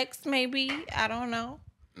 Spiritual sex, maybe. I don't know.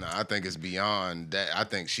 No, I think it's beyond that. I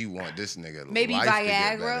think she want this nigga Maybe life to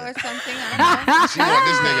get Viagra or better. something. I don't know. She want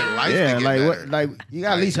this nigga life Yeah, to get like better. what? Like you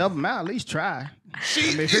gotta at least help him out. At least try. She,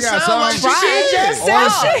 I mean, it figure out sound like something. she Just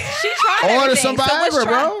did. she tried Order everything. some So what's Viagra,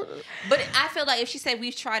 try- bro. But I feel like if she said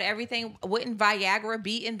we've tried everything, wouldn't Viagra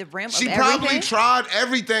be in the rim She of probably everything? tried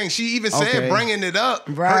everything. She even said Okay. bringing it up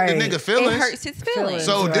hurt Right. the nigga It feelings. hurts his feelings.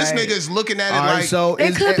 So this Right. nigga's looking at it All right, like. so It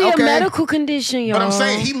is could be okay. a medical condition, y'all. But I'm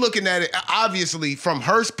saying he looking at it obviously from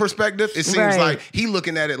her perspective. It seems Right. like he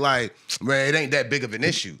looking at it like, man, it ain't that big of an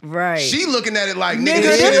issue. Right. She looking at it like, nigga, Nigga,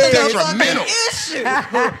 this shit this is is a detrimental. So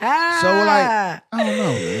like, I don't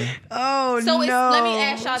know, man. Oh So no. it's, let me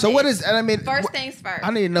ask y'all So this. what is? I mean, First things first.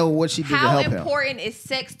 I need to know what she did to How help him. important is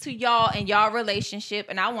sex to y'all and y'all relationship?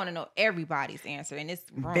 And I want to know everybody's answer in this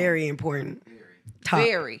room. Very important. Top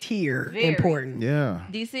Very. tier Very. important. Yeah.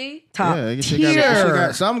 DC? Top Yeah,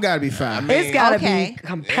 tier. some gotta be fine. It's gotta Okay. be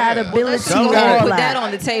compatibility. Let's Some go gotta- ahead and put all that that.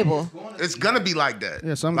 on the table. It's gonna be like that.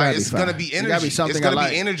 Yeah, some like gotta be it's fine. gonna be It energy. gotta be something It's gonna I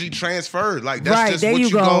like. be energy transferred. Like that's Right, just there what you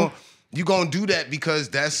you go. gon' you gonna do that because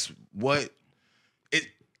that's what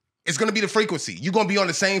it's gonna be the frequency. You gonna be on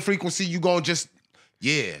the same frequency. You gonna just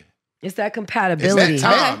It's that It's compatibility. that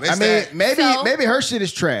time. It's I mean, that, maybe her shit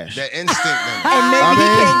is trash. that instinct. Then. And maybe I mean-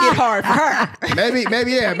 he can't get hard for her. maybe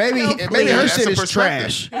please. her That's shit a is perspective.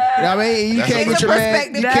 trash. You know what I mean? You That's can't a get your man.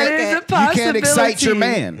 perspective. You That can't, is a you can't excite your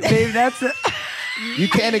man. Babe, that's a You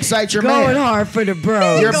can't excite your Going man. hard for the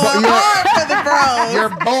bro. You're, Going hard for the bros.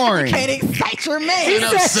 you're boring. Can't excite your man. He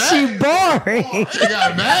said she boring. She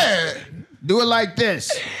got mad. Do it like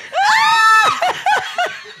this.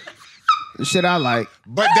 The shit I like.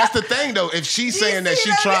 But that's the thing, though. If she's saying that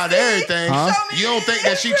she tried everything, Huh? you don't think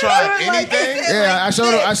that she tried anything? Yeah, I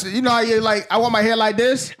showed her. You know how you like, I want my hair like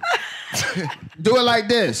this? Do it like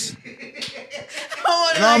this. You know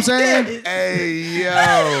what I'm saying? Hey,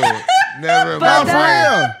 yo. Never No, mind.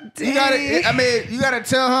 for real. You gotta, I mean, you gotta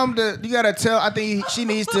tell him to, you gotta tell, I think she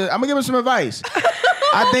needs to, I'm gonna give him some advice.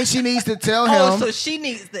 I think she needs to tell him. Oh, so she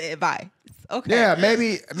needs the advice. Okay. Yeah,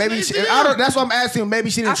 maybe she, I don't, that's what I'm asking. Maybe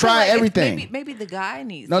she didn't try everything. Maybe the guy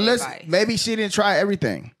needs No, the listen, advice. maybe she didn't try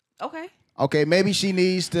everything. Okay. Okay, maybe she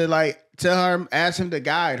needs to like tell her, ask him to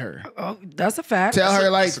guide her. Oh, that's a fact. Tell her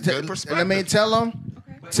like, that's a good perspective. I mean,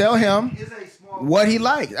 tell him what he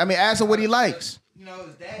likes. I mean, ask him what he likes.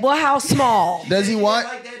 Well, how small? Does he want?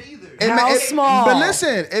 How small? But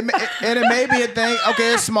listen, and it may be a thing.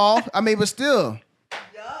 Okay, it's small. I mean, but still.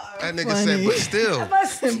 That nigga said, but still.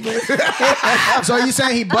 So you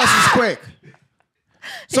saying he busts quick?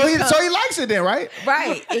 So he likes it then, right?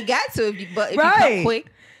 Right. It got to if you Right. come quick.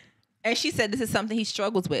 And she said this is something he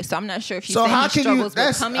struggles with. So I'm not sure if she's So saying how he can you- struggles with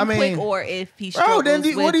that's- coming I mean- quick or if he Bro, struggles then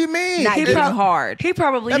with what do you mean? not He getting prob- hard. He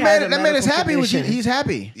probably That has man, that man is happy with you. condition. He's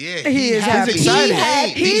happy. Yeah, He is happy.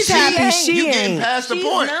 excited. He's happy. She You getting ain't. past the She's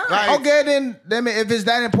point. not. Like, Okay, then if it's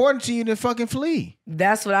that important to you, then fucking flee.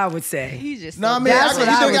 That's what I would say. He's just No, I so mean, That's you what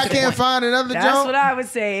I think would I say. can't find another That's joke? what I would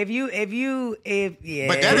say. If yeah.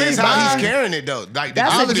 but that is how Bye. he's carrying it, though. Like,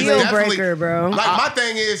 That's a obviously, deal definitely- breaker, bro. Like, my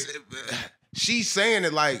thing is, she's saying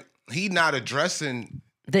it like he not addressing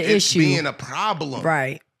The it issue. being a problem.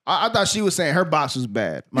 Right. I thought she was saying her box was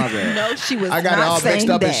bad. My bad. No, she was I got it not all saying mixed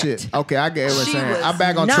up that. and shit. Okay, I get what She you're saying. was I'm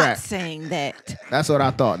back on not track. saying that. That's what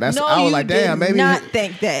I thought. That's No, I was you like, damn, did maybe not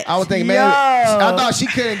think that. I was thinking maybe Yo. I thought she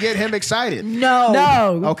couldn't get him excited. No.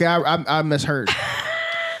 No. Okay, I misheard.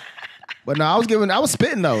 But no, I was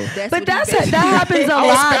spitting though. But that happens a lot.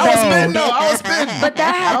 I was spitting though. though. I was spitting. But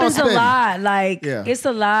that happens a spitting. lot. Like Yeah. it's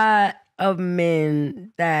a lot of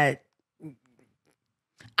men that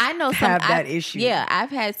I know some have that issue. Yeah, I've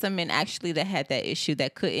had some men actually that had that issue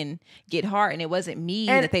that couldn't get hard, and it wasn't me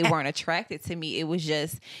And- that they weren't attracted to me. It was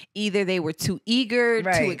just either they were too eager,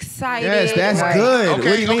 Right. too excited. Yes, that's or- good. Okay,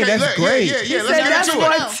 What do you mean? okay, That's look, great. Yeah, said let's get that's into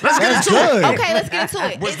what- it. Let's That's get into good. it. Okay, let's get into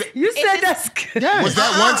it. Was It's- you it's said just- that's good. Yes. Was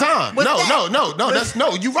that one time? Was No, that- no. That's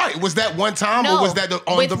no. You're right. Was that one time or was that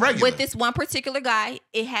on with, the regular? With this one particular guy,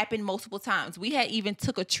 it happened multiple times. We had even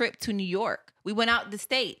took a trip to New York. We went out the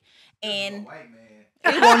state and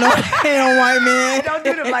Don't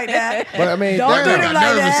do them like that. But I mean, Don't do damn. them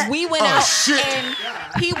like that. we went Oh, out shit. and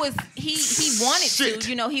he wanted Shit.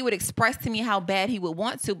 to, he would express to me how bad he would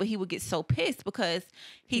want to, but he would get so pissed because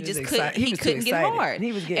he was just excited. couldn't He was too couldn't get excited. hard.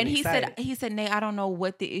 He was getting and excited. he said, Nate, I don't know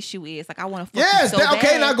what the issue is. Like I want to fuck Yes, you so okay,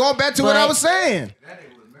 bad, now going back to what I but- was saying.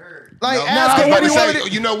 Like No, ask I him was what he about to say,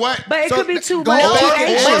 wanted. you know what? But it So, could be too go much. on, too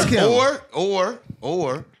anxious. ask him.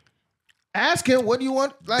 Or Ask him what do you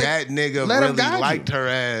want. Like that nigga let him really guide you. liked her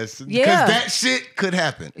ass. Because Yeah. that shit could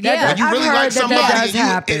happen. Yeah. When you I've really heard like that somebody, does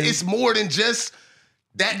happen. it's more than just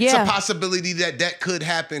that's Yeah. a possibility that could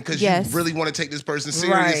happen because Yes. you really want to take this person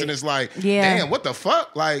serious, Right. and it's like, Yeah. damn, what the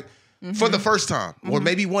fuck? Like for the first time, or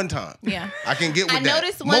maybe one time. Yeah. I can get with I that.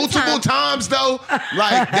 noticed one Multiple time- times though,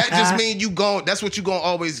 like that just mean that's what you gonna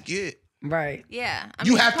always get. Right. Yeah, I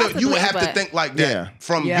You mean, have to possibly, have to but think like that Yeah.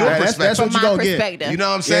 from Yeah. your Yeah, perspective. that's what from you my gonna get. perspective. You know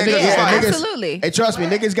what I'm saying? niggas- It's Yeah, like, absolutely. Hey, trust me,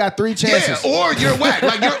 niggas got 3 chances. yeah, or you're whack.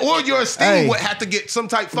 Like your esteem Hey. would have to get some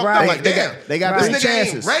type fucked Right. up. Like damn, They got this 3 nigga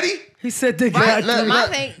chances. ain't ready. He said they Right. got look, My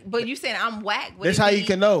look. thing, but you saying I'm whack. Would This it how be you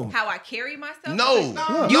can know. how I carry myself. No,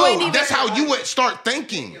 You no, ain't even- that's how you would start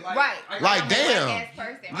thinking. Right. Like, I'm a damn. whack-ass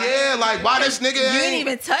person. Yeah, like why this nigga You ain't ain't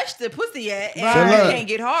even touched the pussy yet, and Right. you So look. can't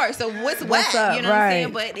get hard. So what's whack? up? You know what I'm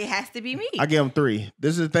saying? Right. But it has to be me. I give them 3.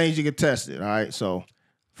 This is the things you can test it. All right, so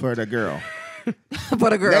for the girl, For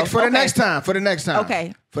the girl. for the Okay. next time, for the next time,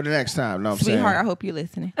 Okay. for the next time. No, I'm Sweetheart, I saying. hope you're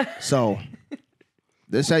listening. So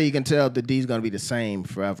this is how you can tell the D's gonna be the same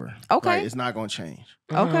forever. Okay. Like, it's not gonna change.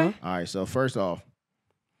 Okay. All right, so first off,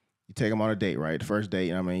 you take them on a date, right? The first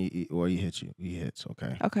date, I mean, he hits,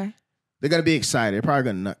 okay? Okay. They're gonna be excited. They're probably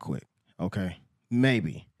gonna nut quick, okay?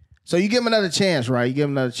 Maybe. So you give him another chance, right? You give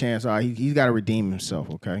him another chance. All right, he's got to redeem himself,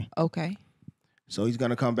 okay? Okay. So he's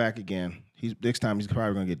gonna come back again. Next time he's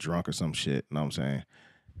probably gonna get drunk or some shit. You know what I'm saying?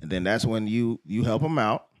 And then that's when you help him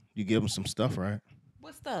out. You give him some stuff, right?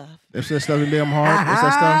 What stuff? That's that stuff that make him hard. What's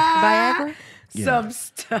that stuff? Viagra? some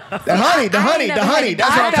stuff. The honey. That's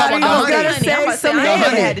what I'm talking about. The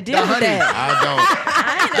honey. The honey. I don't.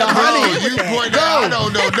 The honey. You point out. I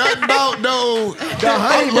don't know nothing about no. The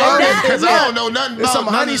honey, bro. Because I don't know nothing about It's some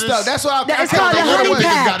honey stuff. That's what I'm. It's called the honey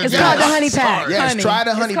pack. It's called the honey pack. Yes, try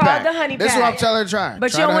the honey It's called pack. the honey That's pack. what I'm telling her to try.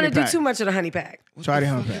 But you don't want to do too much of the honey pack. Try the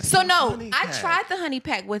honey pack. So no, I tried the honey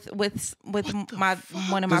pack with my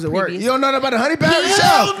one of my Does it work? previous. You don't know nothing about the honey pack?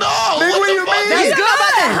 Hell no. Nigga, what do you mean? That's good.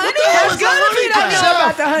 That's good if you don't know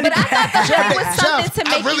about the honey But I thought pack. the honey was something to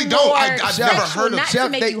make I really you don't. more I've never heard of not Chef, to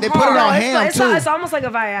make they you put it hard. on ham too. It's almost like a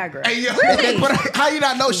Viagra. Hey, yo. How you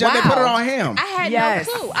not know, Chef? They put it on ham. I had Yes.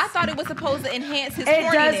 no clue. I thought it was supposed to enhance his It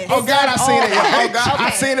does. horniness. Oh God, I seen it. Oh God, I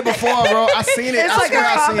Okay. seen it before, bro. I seen it. It's I like swear a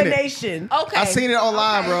I seen it. combination. Okay. I seen it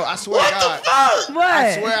online, bro. I swear to God. What?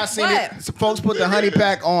 I swear I seen What? it. Some folks put the honey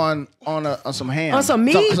pack on some ham. On some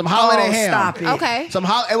meat? Some holiday Oh, ham. stop it. Okay.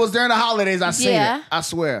 It was during the holidays. I seen Yeah. it. I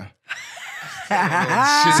swear.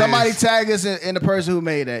 Somebody tag us in the person who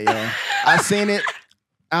made that, yo. I seen it.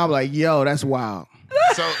 I'm like, yo, that's wild.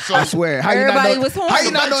 So I swear. How Everybody you not know, was horny. How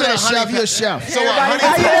you not know So back that, to the Chef? honey You're a pack. chef. So a honey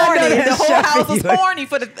How you pack. not know Horny. that, The whole Chef? house was horny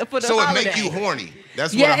for the So it holiday. make you horny.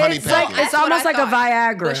 That's what Yeah, a honey it's pack like is. it's almost like a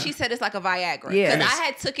Viagra. But she said it's like a Viagra. Yeah. Because And I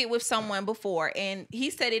had took it with someone before, and he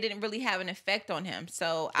said it didn't really have an effect on him.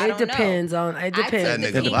 So I It don't know. depends on. It I took depends.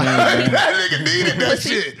 the That nigga tea. lied. That nigga needed that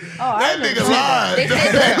shit. I That never nigga said that. lied. They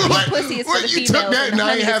said that What? pussy is for What, the you females took that and and now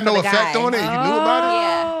honey you is have for no the effect guy. on it? You knew about it?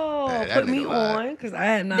 Yeah. Oh, That put nigga me lied. on because I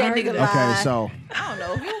had not That heard nigga of lied. that. Okay, so I don't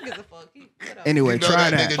know. Who gives a fuck? Whatever. anyway, You know try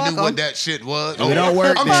that that. nigga knew what that shit was. If it don't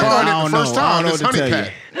work, I'm then trying I it don't the first know. I time. don't It's know what to honey tell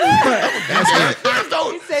pack.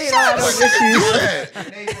 You say it all those issues. Do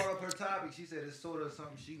that. Nate brought up her topic. She said it's sort of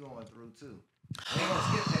something she going through too. We ain't gonna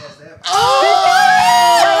skip past that.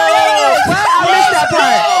 I missed that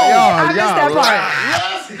part. I missed that part.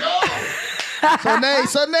 Let's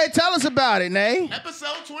go. So Nate, tell us about it, Nate. Episode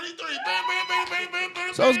 23. Bam, bam, bam, bam, bam,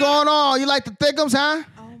 bam, So what's going on? You like the thickums, huh?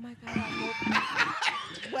 Oh my god.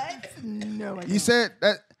 What? No. You said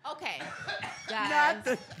that. Okay,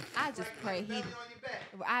 guys. I just pray he.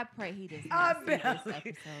 I pray he does not see this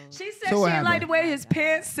episode. She said So what she didn't like happened? the way his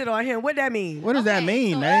pants sit on him. What that mean? What does that Okay,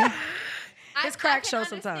 mean, so- Nate? It's crack I show can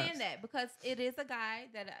sometimes. understand that because it is a guy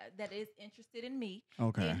that is interested in me.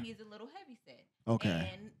 Okay. And he's a little heavy set. Okay.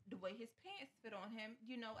 And the way his pants fit on him,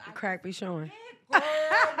 you know, I Crack be showing. Girl,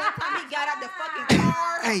 one time he got out the fucking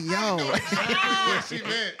car. Hey yo. What she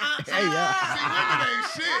meant. Hey yo. See, women ain't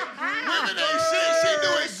shit. Women ain't shit. She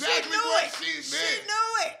knew exactly what she meant.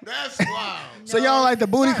 it. That's wild. So y'all don't like the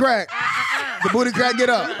booty crack? The booty crack get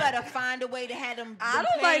You up. better find a way to have them. I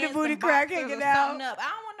don't like the booty crack hanging out. Up. I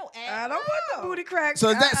don't want no ass. I don't want the booty crack.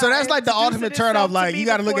 So that's like the ultimate turn off. Like you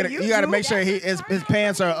got to look at it. You got to make sure his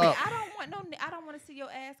pants are up. I don't want no. I don't want to see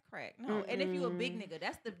your ass crack. No. And if you a big nigga,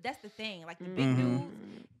 that's the thing. Like the big dudes,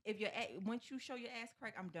 if you're once you show your ass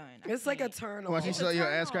crack, I'm done. It's like a turn Once off. you show your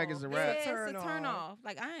ass crack is a Yeah, wrap. it's Turn a turn off. off.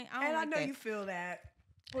 Like I don't And I like know that. you feel that.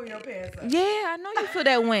 Pull your pants up. Yeah, I know you feel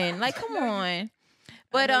that win. Like, come on.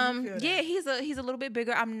 But know you feel yeah, that. he's a little bit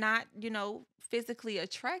bigger. I'm not, physically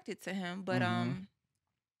attracted to him, but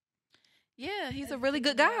yeah, he's a really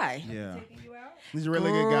good guy. Yeah, Taking you out? he's a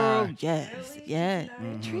really good guy. Yes, yeah.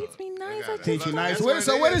 Treats me nice. I Treat just you love nice.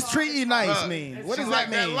 it. What does treat you nice mean? What does that Like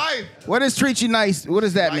that mean? life. What does treat you nice? What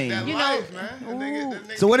does that Like mean? that life, man. That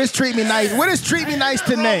nigga- So what does treat me nice? What does treat me nice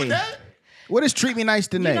to Nothing wrong with Nate? that. What does treat me nice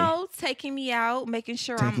to Nate? Taking me out, making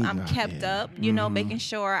sure Taking I'm you out, kept yeah. up, making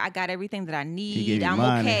sure I got everything that I He need. gave you I'm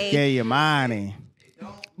money. okay. Gave you money.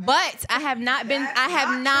 But I have not been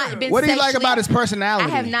What do you like sexually- about his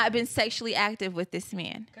personality? I have not been sexually active with this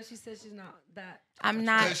man. Because she said she's not that. I'm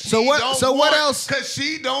not. So what else? Because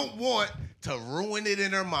she don't want to ruin it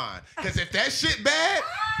in her mind. Because if that shit bad,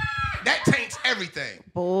 that taints everything.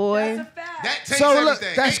 Boy. That's a fact. That taints So look,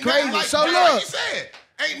 everything. that's Ain't nothing crazy. Like, So just look. like you said,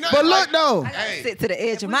 ain't nothing But look like, though. Hey, Sit to the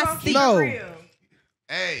edge of We my gonna keep seat. No. it real.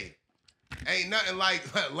 hey, ain't nothing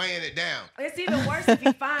like laying it down. It's even worse if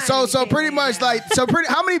you find. So you can't pretty lay much down.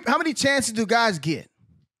 how many chances do guys get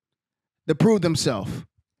to prove themselves?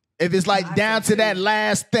 If it's like I down say to that two.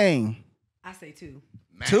 last thing. I say two.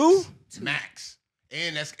 Max. Two? Max.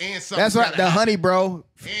 And something. That's right. The honey, bro.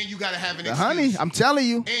 And you gotta have an The excuse. honey. I'm telling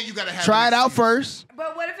you. And you gotta have Try an it out excuse. first.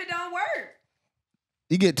 But what if it don't work?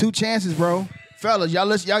 You get 2 chances, bro. Fellas, y'all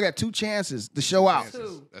got 2 chances to show out.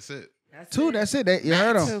 Two. That's it. That's 2, it. that's it. You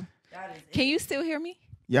heard them. That is it. Can you still hear me?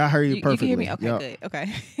 Y'all heard you You perfectly. can hear me? Okay, Yup. good.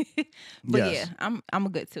 Okay. But Yes. yeah, I'm a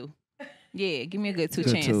good 2. Yeah, give me a good 2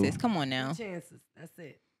 Good chances. 2. Come on now. Chances. That's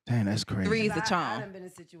it. Dang, that's crazy. 3 is the I charm. done been in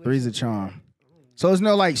situations 3's a charm. So there's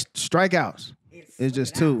no like strikeouts. Yeah, It's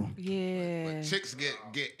just 2. Yeah. Chicks get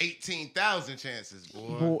 18,000 chances,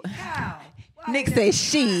 boy. Nick say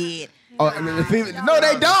shit. Oh, no,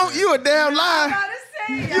 they don't. You a damn lie.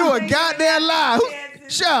 You a goddamn lie.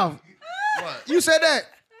 Chef, What? you said that.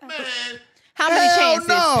 Man, How many chances?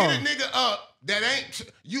 No. hit a nigga up that ain't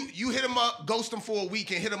you hit him up, ghost him for a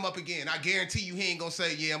week, and hit him up again. I guarantee you he ain't gonna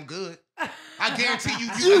say, yeah, I'm good. I guarantee you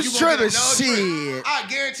You gonna get tripping another shit. trip. I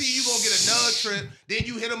guarantee you gonna get another trip. Then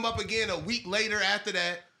you hit him up again a week later after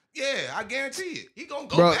that. Yeah, I guarantee it. He gonna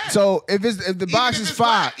go Bro, back. so if the box Even is if it's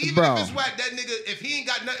 5, whack, even bro. if it's whack, that nigga, if he ain't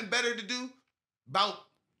got nothing better to do, I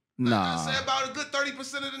Nah. say about a good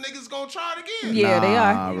 30% of the niggas gonna try it again. Yeah, they Nah,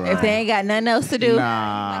 are. bro. If they ain't got nothing else to do,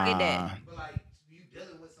 Nah. I get that. But like you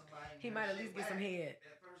dealing with somebody, He might at least get some head.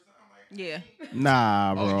 Yeah.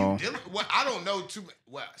 Nah, Oh, bro. you dealing? Well, I don't know too.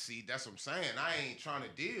 Well, see, that's what I'm saying. I ain't trying to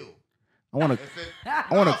deal. I want to. If it, I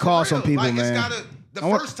wanna Nah, for call some real. people, like, man. It's gotta, the I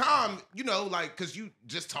want- first time, you know, like, cause you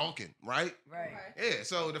just talking, right? Right. Yeah.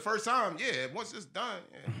 So the first time, yeah. Once it's done,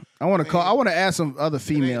 yeah. I want to call. I want to ask some other ain't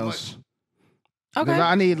females. Okay.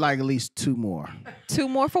 I need like at least 2 more. 2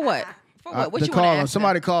 more for what? For what? What to you call want to them. ask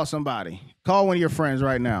Somebody call somebody. Call one of your friends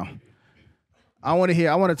right now. I want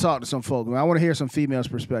to talk to some folk. Man. I want to hear some females'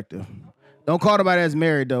 perspective. Don't call nobody that's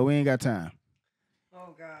married though. We ain't got time.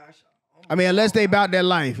 Oh gosh. I mean, unless they about their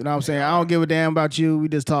life. You know what I'm saying? I don't give a damn about you. We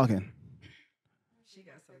just talking. She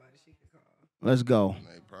got somebody she can call. Let's go.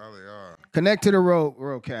 They probably are. Connect to the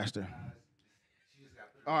roadcaster.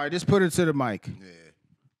 All right, just put it to the mic. Yeah.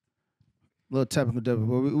 Little technical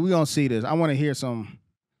difficulty. We gonna see this. I want to hear some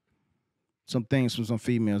things from some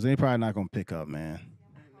females. They probably not gonna pick up, man.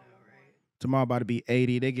 Tomorrow about to be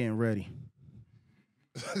 80. They getting ready.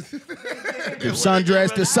 The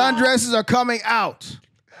sundresses are coming out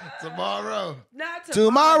Tomorrow. Not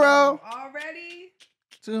Tomorrow. Already?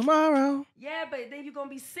 tomorrow. Yeah, but then you're going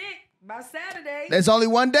to be sick by Saturday. There's only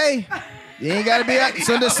one day. You ain't gotta be out.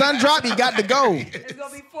 So the sun drop, you got to go. It's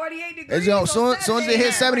going to be 48 degrees. As soon as it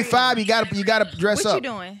hits 75, you gotta dress What up. you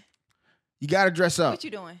doing? You gotta dress up. What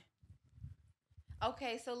you doing?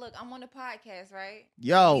 Okay, so look, I'm on the podcast, right?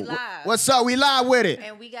 Yo, We live. what's up? We live with it.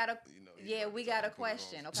 And we got a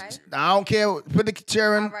question, okay? I don't care. Put the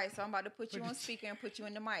chair in. All right, so I'm about to put you on speaker and put you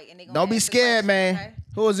in the mic, and they gonna Don't be ask the scared, question, man. okay?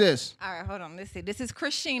 Who is this? All right, hold on. Let's see. This is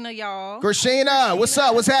Christina, y'all. Christina. What's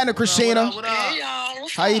up? What's happening, Christina? What up? Hey, y'all.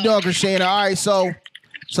 What's How you up? doing, Christina? All right, so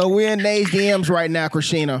we're in Nays DMs right now,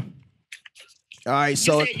 Christina. All right,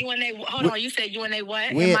 so You said you in they, hold on, you said you in they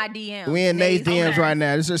what? we in my DMs. We in Nays Nays DMs okay. right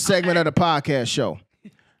now. This is a segment of the podcast show.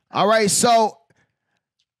 All right, so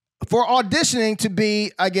for auditioning to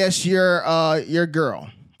be, I guess, your girl.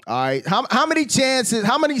 All right, how many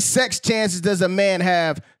sex chances does a man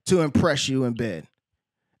have to impress you in bed?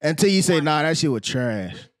 Until you say, nah, that shit was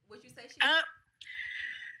trash. What you say?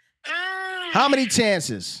 How many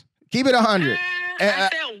chances? Keep it 100. I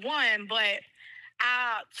said one, but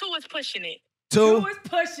 2 is pushing it. 2. Who is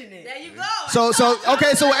pushing it? There you go. So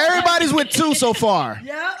okay, so everybody's with 2 so far.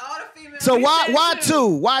 Yep. All the females. So why 2?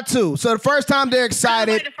 Why 2? So the first time they're Like,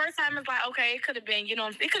 excited. the first time it's like, okay, it could have been, it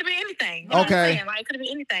could have been anything. You know what Okay. I'm saying? Like, it could have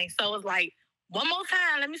been anything. So it's like, one more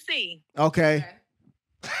time, let me see. Okay.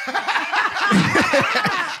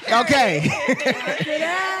 Okay.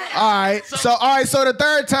 All right. So the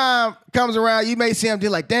third time comes around, you may see him be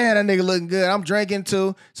like, damn, that nigga looking good. I'm drinking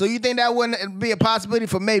too. So you think that wouldn't be a possibility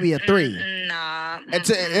for maybe a 3? Nah.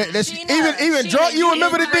 Even drunk, you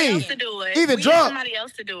remember the Somebody else D. to do it. Even We drunk. Need somebody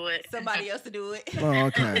else to do it. Somebody else to do it. Oh,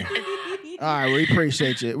 okay. All right, we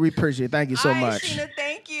appreciate you. We appreciate it. Thank you so All right, much. Sheena,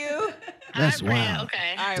 thank you. That's All right, wild.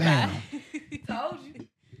 Okay. All right, Damn. bye. Told you.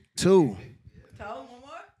 2. Told one more.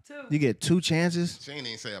 2. You get 2 chances. She ain't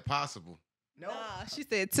even say a possible. No. She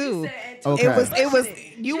said 2. Okay. It was.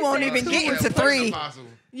 You won't even get into What's 3. impossible?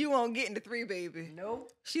 You won't get into 3, baby. Nope.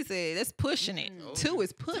 She said that's pushing it. 2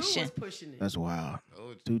 is 2 pushing. was pushing it. That's wild.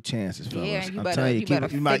 Told you. 2 chances, fellas. Yeah, you I'm better- telling you better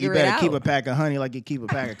you figure it better keep out. a pack of honey like you keep a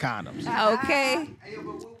pack of condoms. Okay. Hey, but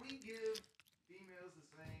will we give females the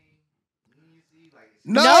same leniency? Like,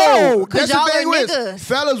 No, 'cause that's the y'all thing are with niggas.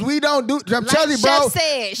 fellas. We don't do. I'm Like telling you, bro. Chef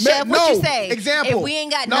said, Chef, what you say? Example. If we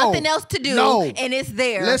ain't got No. nothing else to do No. and it's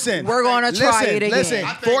there, Listen, we're gonna try it again. Listen.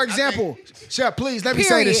 I think- For I example, Chef, please let me say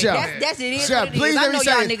Period. this, Chef. That's it. Is Chef, what it please is. I let me know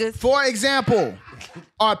say y'all this. niggas. For example,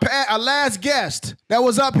 our last guest that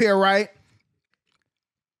was up here, right?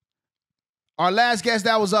 Our last guest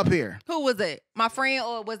that was up here, Who was it? My friend,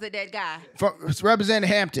 or was it that guy? representing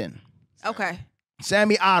Hampton, Okay.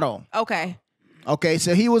 Sammy Otto. Okay. Okay,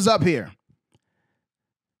 so he was up here.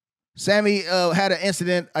 Sammy had an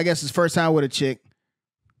incident, I guess his first time with a chick.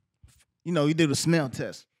 You know, you did a smell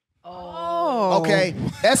test. Oh. Okay,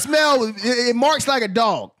 that smell it marks like a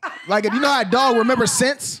dog. Like if you know how a dog remembers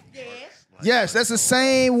scents. Yes, that's the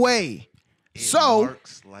same way. It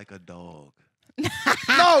marks like a dog.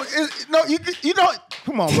 No, you know.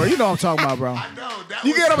 Come on, bro. You know what I'm talking about, bro. I know.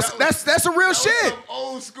 You get them. That's some real shit. Some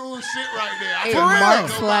old school shit right there. It For real.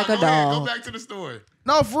 marks like a Go ahead, dog. Go back to the story.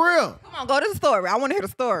 No, for real. Come on, go to the story. I want to hear the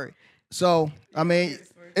story. So I mean,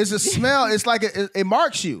 it's a smell. It's like it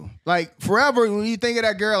marks you like forever. When you think of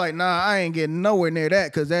that girl, like, nah, I ain't getting nowhere near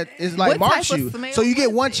that because that is like What marks type of you. smell So you get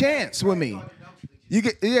was one it? chance with me. You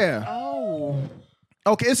get Oh.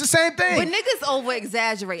 Okay, it's the same thing. But niggas over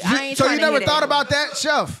exaggerate. I ain't So trying you to never hear thought that. about that,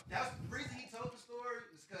 Chef? That's the reason he told the story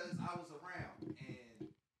is because I was around and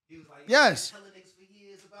he was like, Yes. I've been telling niggas for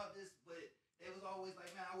years about this, but it was always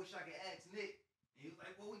like, man, I wish I could ask Nick. And he was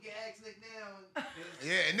like, well, we can ask Nick now.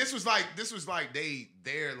 Yeah, and this was like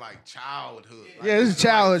their like childhood. Like, Yeah, this is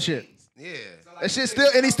childhood shit. Yeah. That shit still,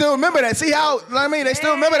 and he still remember that. See how, I mean, they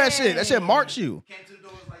still remember that shit. That shit marks you. Came to the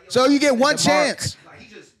door, was like, yo, So you get one it's a mark. chance. Like,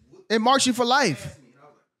 he just It marks you for life. asked me, and I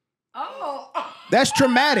was like, Oh. That's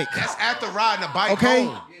traumatic. That's after riding the bike Okay.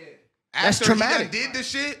 home. That's After traumatic. he done did the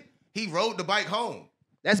shit, he rode the bike home.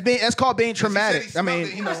 That's called being 'Cause he said traumatic. he I smelled mean,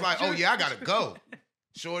 it. He was like, oh yeah, I gotta go.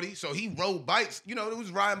 Shorty. So he rode bikes. You know, it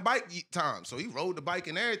was riding bike time. So he rode the bike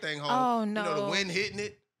and everything home. Oh, You know, the no. wind hitting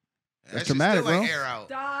it. That's That shit traumatic, still like bro. air out.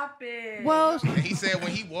 Stop it. Well, And he said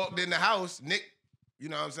when he walked in the house, Nick, you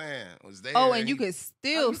know what I'm saying, was there. oh, and you he- could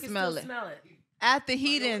still you can smell it. Smell it. After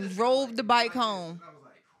he done drove the bike home.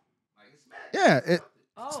 yeah,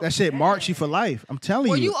 Oh, that shit marks you for life. I'm telling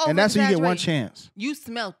Well, you. you And that's when you get one over-exaggerate. chance. You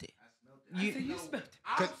smelt it. You smelled it.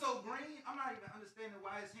 I'm so green, I'm not even understanding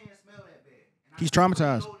why his hands smell that bad. And He's I can see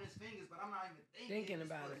traumatized. him holding his fingers, but I'm not even Thinking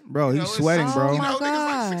about it. Bro, you he's know, it's- sweating, Oh, bro. my You know, niggas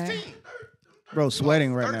God. like 16. Bro,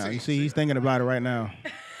 sweating right now. 13, You see, he's thinking about it right now.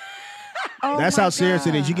 Oh That's my how serious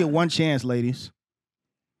it is. You God. get one chance, ladies.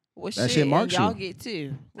 Well, That shit and marks y'all you. get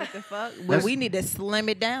two. What the fuck? Well, That's- we need to slim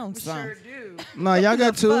it down some. Sure do. No, y'all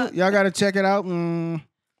got to. fuck? Y'all got to check it out.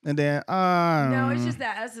 And then, No, it's just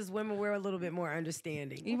that us as women, we're a little bit more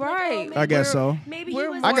understanding. You We're like, right. maybe I guess we're- so. Maybe We're he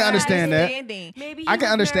was I can more understand that. understanding. Maybe he I can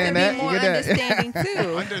was understand nervous. that. Be more You get that? understanding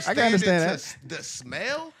too. Understanding understand the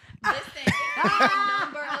smell? Listen, it's a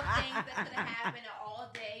number of things that could have happened all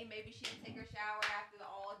day. Maybe she didn't take her shower after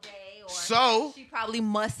all day, or So She probably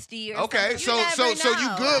musty or okay, something. so you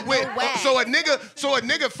good with so a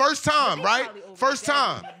nigga first time, right? First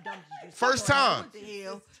time. First time.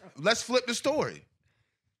 Let's flip the story.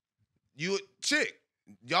 You a chick.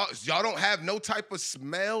 Y'all don't have no type of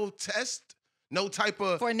smell test? No type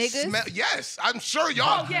of For niggas? smell. Yes, I'm sure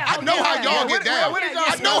y'all. Oh, yeah, I know how y'all What- get down. what is y'all I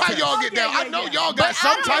know smell how test? y'all get down. I know y'all got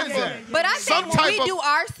some type of. But I Some think when we type of- do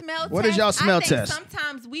our smell What test, is y'all smell I think test?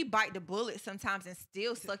 sometimes we bite the bullet sometimes and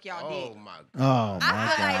still suck y'all Oh dick. my oh god. my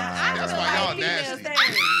God. That's why y'all nasty.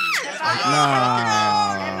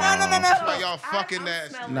 Nah. That's why y'all fucking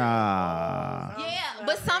nasty. Nah. Yeah,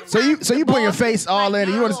 but sometimes So you the put your balls face all like in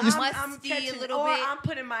it. You want little to I'm musty catching, a little or bit. I'm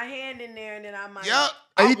putting my hand in there and then I might. Yup.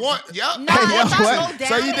 Hey, I you- want. Yup. No, Hey, yo, if I what? go down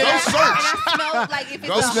So you there did- Go and search. I smell like if it's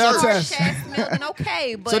Go a smell harsh test. ass smell, then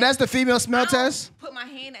okay. But So that's the female I smell don't test? Put my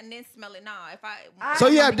hand and then smell it. Nah, if I So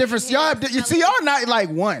you have I'm different, gonna y'all get have, hand you and see, smell y'all not like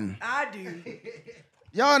one. I do.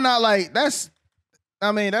 Y'all not like, that's,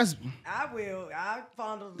 I mean, that's, I will. I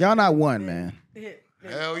fondle. y'all not one, man.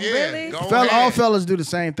 Hell yeah. Really? Go All ahead. fellas do the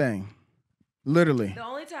same thing. Literally. The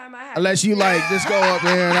only time I have. Unless you like, just go up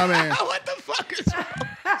there and I mean. What the fuck is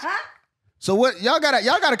wrong? So what, y'all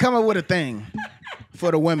gotta come up with a thing for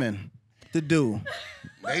the women to do.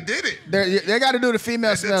 They did it. They gotta do the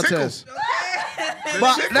female smell tickle. test.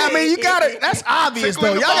 But I mean, you gotta, that's obvious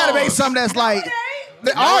though. Y'all gotta make something that's like,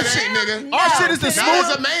 our it shit, ain't, nigga. our shit is the Not smooth,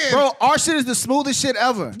 as a man. bro. Our shit is the smoothest shit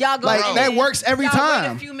ever. Y'all go like in. that works every Y'all wait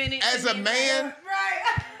time. a few minutes As a and then- man,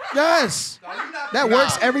 Yes, that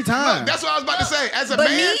works every time. look, that's what I was about to say. As a But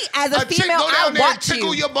man, me, as a chick female, go down I'll there and watch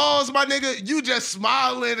tickle you. your balls, my nigga. You just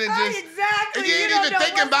smiling and just exactly. and you ain't You don't even know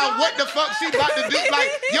thinking what's about going what the fuck she about to do. Like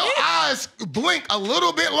your eyes blink a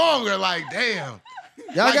little bit longer. Like damn,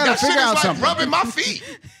 Y'all like, gotta that shit figure is out like something. rubbing my feet.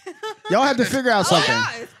 Y'all have to figure out something.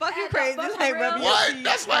 Yeah, it's fucking crazy. This ain't rubbing your What? feet.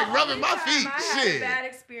 That's like rubbing my feet. I had a Shit. bad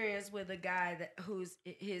experience with a guy that whose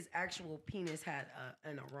his actual penis had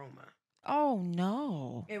an aroma. Oh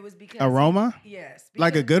no. It was because Aroma? Yes,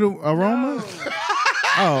 Like a because- good aroma? No.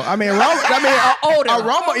 Oh, I mean, aroma. Odor.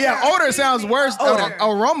 Aroma. Yeah, odor sounds worse. Odor.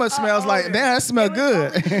 Aroma smells like, odor. damn, that smell It was good.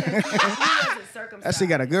 only because he wasn't circumcised. That shit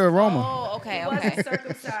got a good aroma. Oh, okay, He okay. wasn't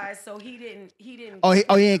circumcised, so he didn't. Oh,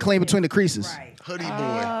 he ain't clean between the creases. Right. Hoodie boy.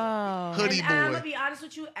 Oh. Hoodie And I'm boy. gonna be honest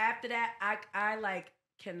with you. After that, I like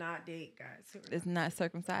cannot date guys who are It's not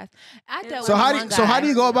circumcised. I dealt So with how one do so how guy. do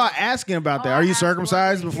you go about asking about that? Are you I asked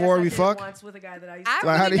circumcised one- before yes, I we did fuck? Once with a guy that I used I to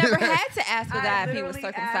Like, how really do you- never had to ask a I guy if he was literally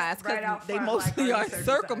circumcised asked right because out they front, mostly like, are are you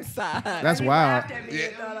circumcised. That's He wild. laughed at me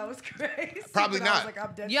and thought I was crazy. Probably but I was not. like,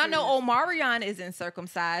 I'm dead Y'all know serious. Omarion isn't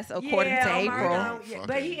circumcised according to Omarion, April. yeah,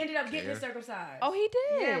 but he ended up getting circumcised. Oh, he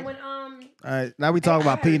did. Yeah, when All right, now we talking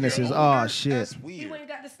about penises. Oh shit. That's he weird. went and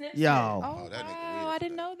got the snip. Yo. Oh, that nigga wow, weird. I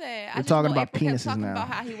didn't know that. I We're just talking know about April kept penises talking now. about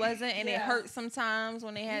how he wasn't, and it Yeah. hurt sometimes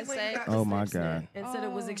when they had sex. Oh, my God. And said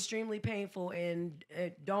it was Oh. extremely painful and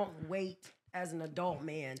don't wait as an adult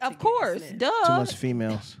man. to Of get the course, snip. duh. Too much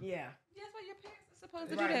females. Yeah. That's why your parents are supposed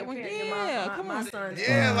to do Right, that. When, your yeah, parents- come my on. son's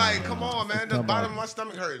Yeah, like, come on, man. The Talk bottom about- of my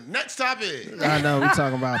stomach hurt. Next topic. I know we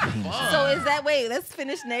talking about penises. So is that wait? Let's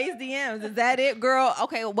finish Nate's DMs. Is that it, girl?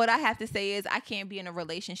 Okay. What I have to say is I can't be in a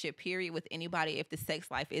relationship period with anybody if the sex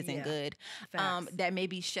life isn't Yeah. good. Facts. That may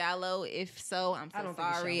be shallow. If so, I'm I so don't think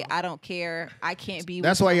it's sorry. shallow. I don't care. I can't be.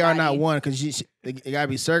 That's with why y'all not somebody. one, because you gotta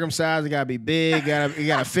be circumcised, it gotta be big, it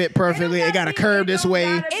gotta fit perfectly, it gotta be- curve it this don't way.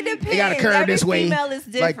 gotta It be- depends. It gotta curve Every this way. female is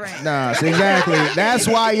different. Like, nah, so exactly. That's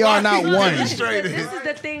why y'all not one. This is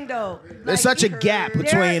the thing, though. There's such a gap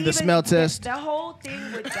between the smell test. The whole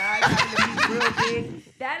thing with guys having to be real big,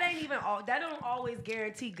 that ain't even all. That don't always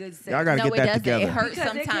guarantee good sex. Y'all gotta No, get it that doesn't. together. It hurts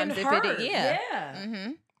Because it sometimes can if hurt. it is. Yeah. Yeah.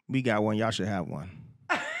 We got one, y'all should have one.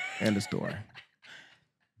 End of story.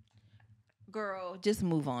 Girl, just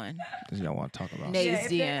move on. This y'all want to talk about. Nate. Yeah, if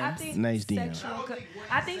they- I DMs. think Nice DMs.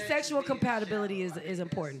 I think sexual compatibility is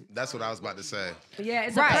important. That's what I was about to say. Yeah,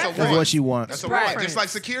 it's Right. a That's a preference. That's want. what you want. That's a Right. want. Just like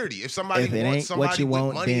security. If somebody If it wants ain't somebody what you with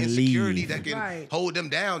want, money then and security leave. that can Right. hold them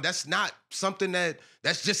down, that's not something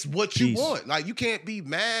that's just what you Jeez. want. Like, you can't be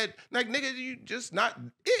mad. Like, nigga, you just not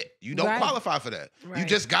it. You don't Right. qualify for that. You Right.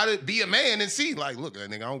 just gotta be a man and see, like, look,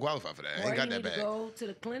 nigga, I don't qualify for that. I Or ain't got you that need to bad. go to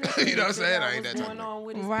the clinic. You know what I'm and saying? figure I out ain't what's that going type of on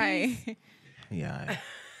with his Right. piece. Yeah.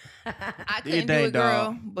 I Do your couldn't do thing, it, girl.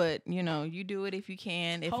 dog. But you do it if you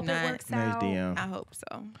can. If Hope it not, works Nice out. DM. I hope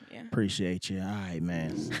so. Yeah. Appreciate you. All right,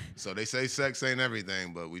 man. So they say sex ain't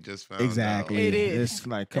everything, but we just found Exactly. It is. It's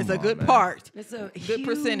like, come It's a on, good man. part. It's a Good huge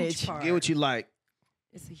percentage. part. Get what you like.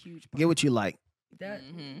 It's a huge part. Get what you like. That,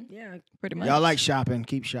 Mhm. yeah. Pretty much. Y'all like shopping.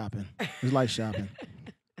 Keep shopping. It's like shopping.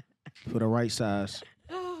 For the right size.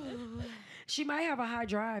 She might have a high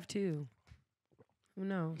drive too. Who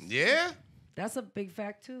knows? out. Yeah? That's a big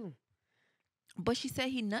fact too. But she said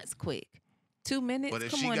he nuts quick. 2 minutes. But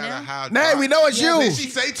if Come she on got now. a high Nay, we know it's you. Did she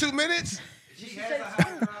say 2 minutes?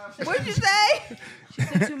 What'd you say? She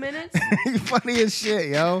said 2 minutes. You funny as shit,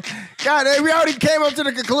 yo. God, hey, we already came up to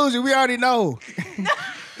the conclusion. We already know.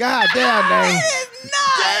 God damn, man.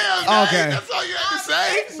 Damn, Okay. That's all you had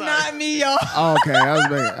to say? Not me, y'all. Okay, I was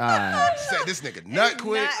like, all right. Said this nigga nut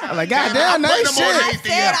quick. I'm like, God damn, nice Putting them on shit.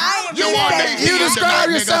 Nate DM. I ain't You been on saying Nate that. You DM describe tonight,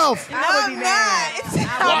 nigga. yourself. I would be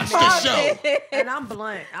mad. Watch the show. And I'm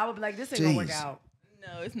blunt. I would be like, this ain't gonna work Jeez. out.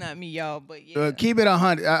 No, it's not me, y'all. But yeah. Keep it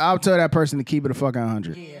 100. I'll tell that person to keep it a fucking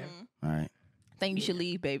 100. Yeah. All right. think you should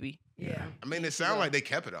leave, baby. Yeah. I mean, it sounds like they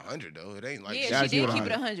kept it 100 though. It ain't like Yeah, gotta she did keep it keep it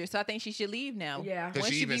 100. 100. So I think she should leave now. Yeah. because Once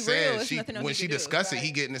she she even be said real, it's nothing else when you she can do. discussed it, Right.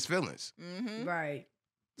 he getting his feelings. Mm-hmm. Right.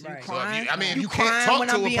 Right. So if you, I mean, You you can't crying talk when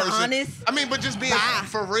to I'm a being person. honest? I mean, but just being Bye.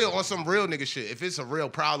 for real on some real nigga shit. If it's a real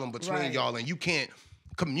problem between Right. y'all and you can't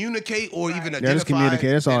communicate or even identify, Yeah, just communicate.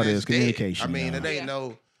 That's all then it it's is, dead. communication, I mean, yeah. it ain't Yeah.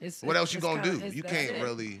 no. It's- What else you it's gonna kinda- do? it's- You that's can't it.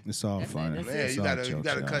 really. It's all That's it. funny. That's Man, It's you all gotta jokes,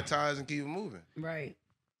 cut y'all. ties and keep it moving. Right.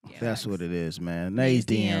 That's what it is, man. Nay's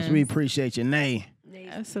DMs. DMs. We appreciate you, Nay.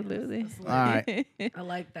 Absolutely. That's All like- right. I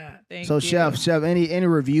like that. Thank So, you. Chef, any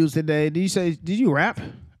reviews today? Did you rap?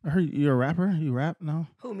 I heard you're a rapper. You rap? No?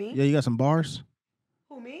 Who, me? Yeah, you got some bars?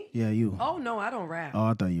 Who, me? Yeah, you. Oh, no, I don't rap. Oh,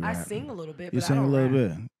 I thought you I rap. sing a little bit, You but sing I a don't little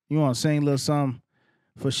rap. bit. You want to sing a little something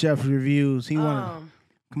for Chef's reviews? He want.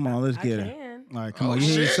 Come on, let's I get it. can. All right, come Oh, on. You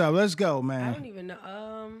hear shit. yourself. Let's go, I man. don't even know.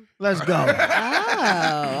 Let's go. Oh,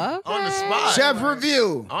 okay. On the spot. Chef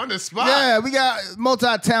review. On the spot. Yeah, we got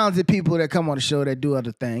multi-talented people that come on the show that do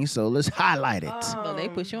other things. So let's highlight it. Well, they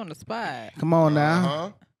put you on the spot. Come on now. Uh-huh.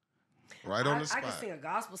 Right on the I spot. can sing a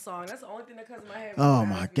gospel song. That's the only thing that comes to my head. Oh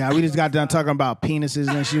my God, we just got done talking about penises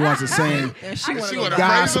and she wants to sing. And She wanna wanna go praise the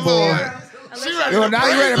gospel. Lord. She ready Yo, to now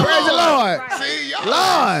you ready to praise the Lord. See, y'all.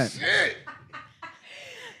 Lord. Shit.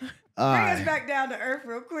 All Bring us right. back down to earth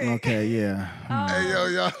real quick. Okay, yeah. Hey, yo,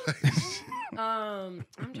 y'all. I'm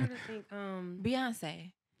trying to think.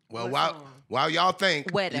 Beyonce. Well, What while song? while y'all think,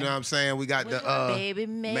 Wedding. you know what I'm saying, we got the Baby,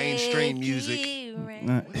 mainstream make music. it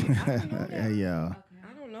rain. Hey, yo.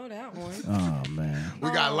 I don't know that one. Oh man. We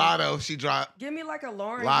got Lotto. She dropped. Give me like a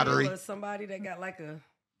Lauren Lottery. Hill or somebody that got like a.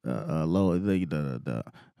 Low the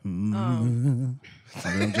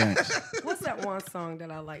Janks. What's that that one song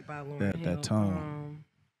that I like by Lauryn Hill? That tone.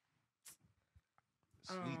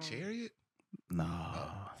 Sweet Chariot? Nah.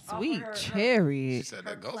 Sweet She Chariot. said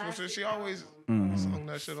that gospel shit. She always sung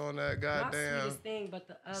that shit on that Not goddamn Sweetest Thing, but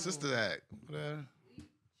the other Sister one. Act. Whatever.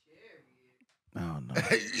 I don't know.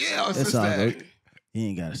 Yeah, It's Sister all Act. good. You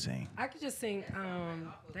ain't gotta sing. I could just sing.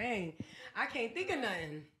 Dang, I can't think of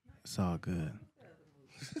nothing. It's all good.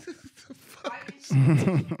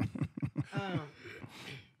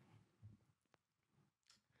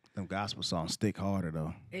 Them gospel songs stick harder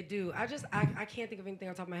though. It do. I can't think of anything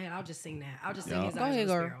on top of my head. I'll just sing that. I'll just sing Yeah. His Go Eyes ahead,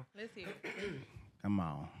 Were a girl. Sparrow. Let's hear. Come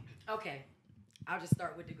on. Okay, I'll just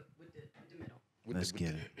start with the middle. Let's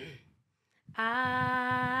get it.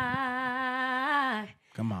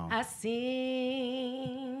 Come on. I sing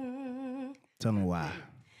Tell me why.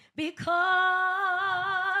 because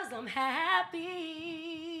I'm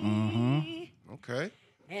happy. Mm-hmm. Okay.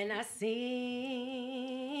 And I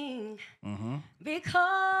sing Mm-hmm.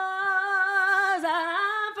 because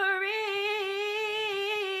I'm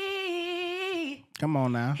free. Come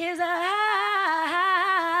on now. His eye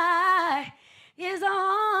is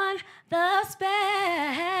on the sparrow.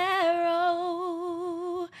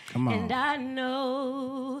 Come on. And I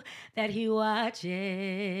know that he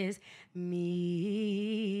watches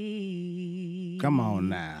me. Come on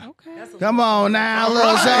now. Okay. Come on now,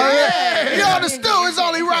 little son. Yeah. You on the stew, it's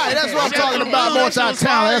only right. That's what I'm talking about. Multi-talent.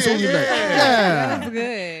 That's what we make. Yeah. That's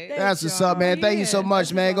good. That's what's up, man. Thank you so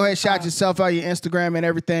much, man. Go ahead, shout yourself out, your Instagram and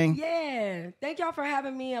everything. Yeah, thank y'all for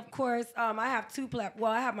having me. Of course, I have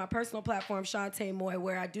I have my personal platform, Shantae Moy,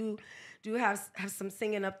 where I do have some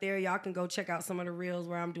singing up there. Y'all can go check out some of the reels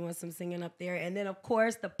where I'm doing some singing up there. And then, of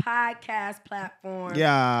course, the podcast platform.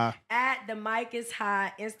 Yeah. At The Mic Is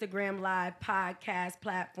Hot Instagram Live podcast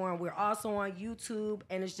platform. We're also on YouTube,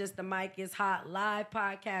 and it's just The Mic Is Hot live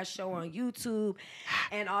podcast show on YouTube,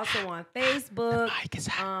 and also on Facebook. The Mic Is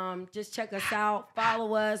Hot. Just check us out.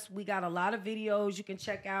 Follow us. We got a lot of videos you can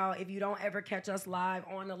check out. If you don't ever catch us live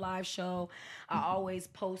on the live show, I always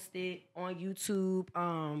post it on YouTube.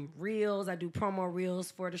 Reels. I do promo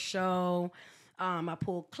reels for the show. I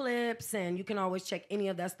pull clips, and you can always check any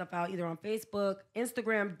of that stuff out either on Facebook,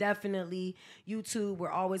 Instagram, definitely, YouTube. We're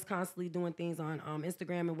always constantly doing things on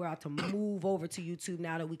Instagram, and we're out to move over to YouTube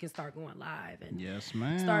now that we can start going live and Yes,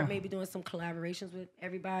 man. start maybe doing some collaborations with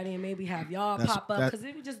everybody, and maybe have y'all pop up because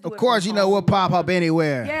we just do of it course, from you know home. we'll pop up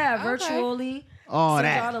anywhere. Yeah, Okay. virtually. All Send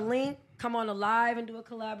that. y'all the link. Come on the live and do a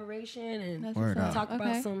collaboration and That's Word what's up. talk about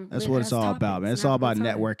Okay. some. That's lit what it's ass all topics about, man. and It's all have a about good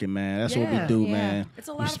time. networking, man. That's what we Yeah. do, Yeah. man. It's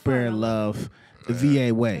a lot We of spread fun. love the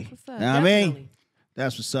VA way. what's up. You know what I mean? Definitely.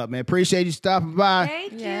 That's what's up, man. Appreciate you stopping by.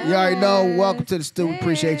 Thank you. Yeah. You already know. Welcome to the stew. We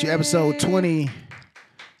appreciate you. Episode 20.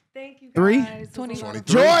 Thank you, Three? guys. 23.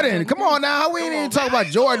 Jordan, come on now. We ain't even talk about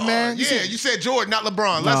Jordan, man. Yeah, you said Jordan, not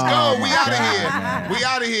LeBron. Let's Oh, go. We my out of God, here. man. We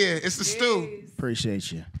out of here. It's the stew.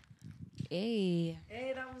 Appreciate you. Hey.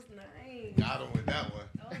 Hey, that was nice. Got him with that one.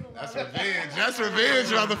 That's revenge. That's revenge,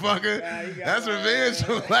 motherfucker. That's revenge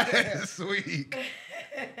from last week.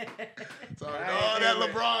 Talking all that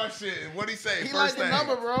LeBron shit. What'd he say? He First like the thing.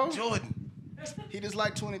 number, bro. Jordan. He just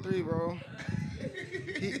like 23, bro.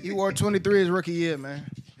 he wore 23 his rookie year, man.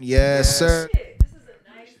 Yes, sir. Shit, this is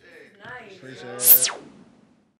nice. Appreciate it.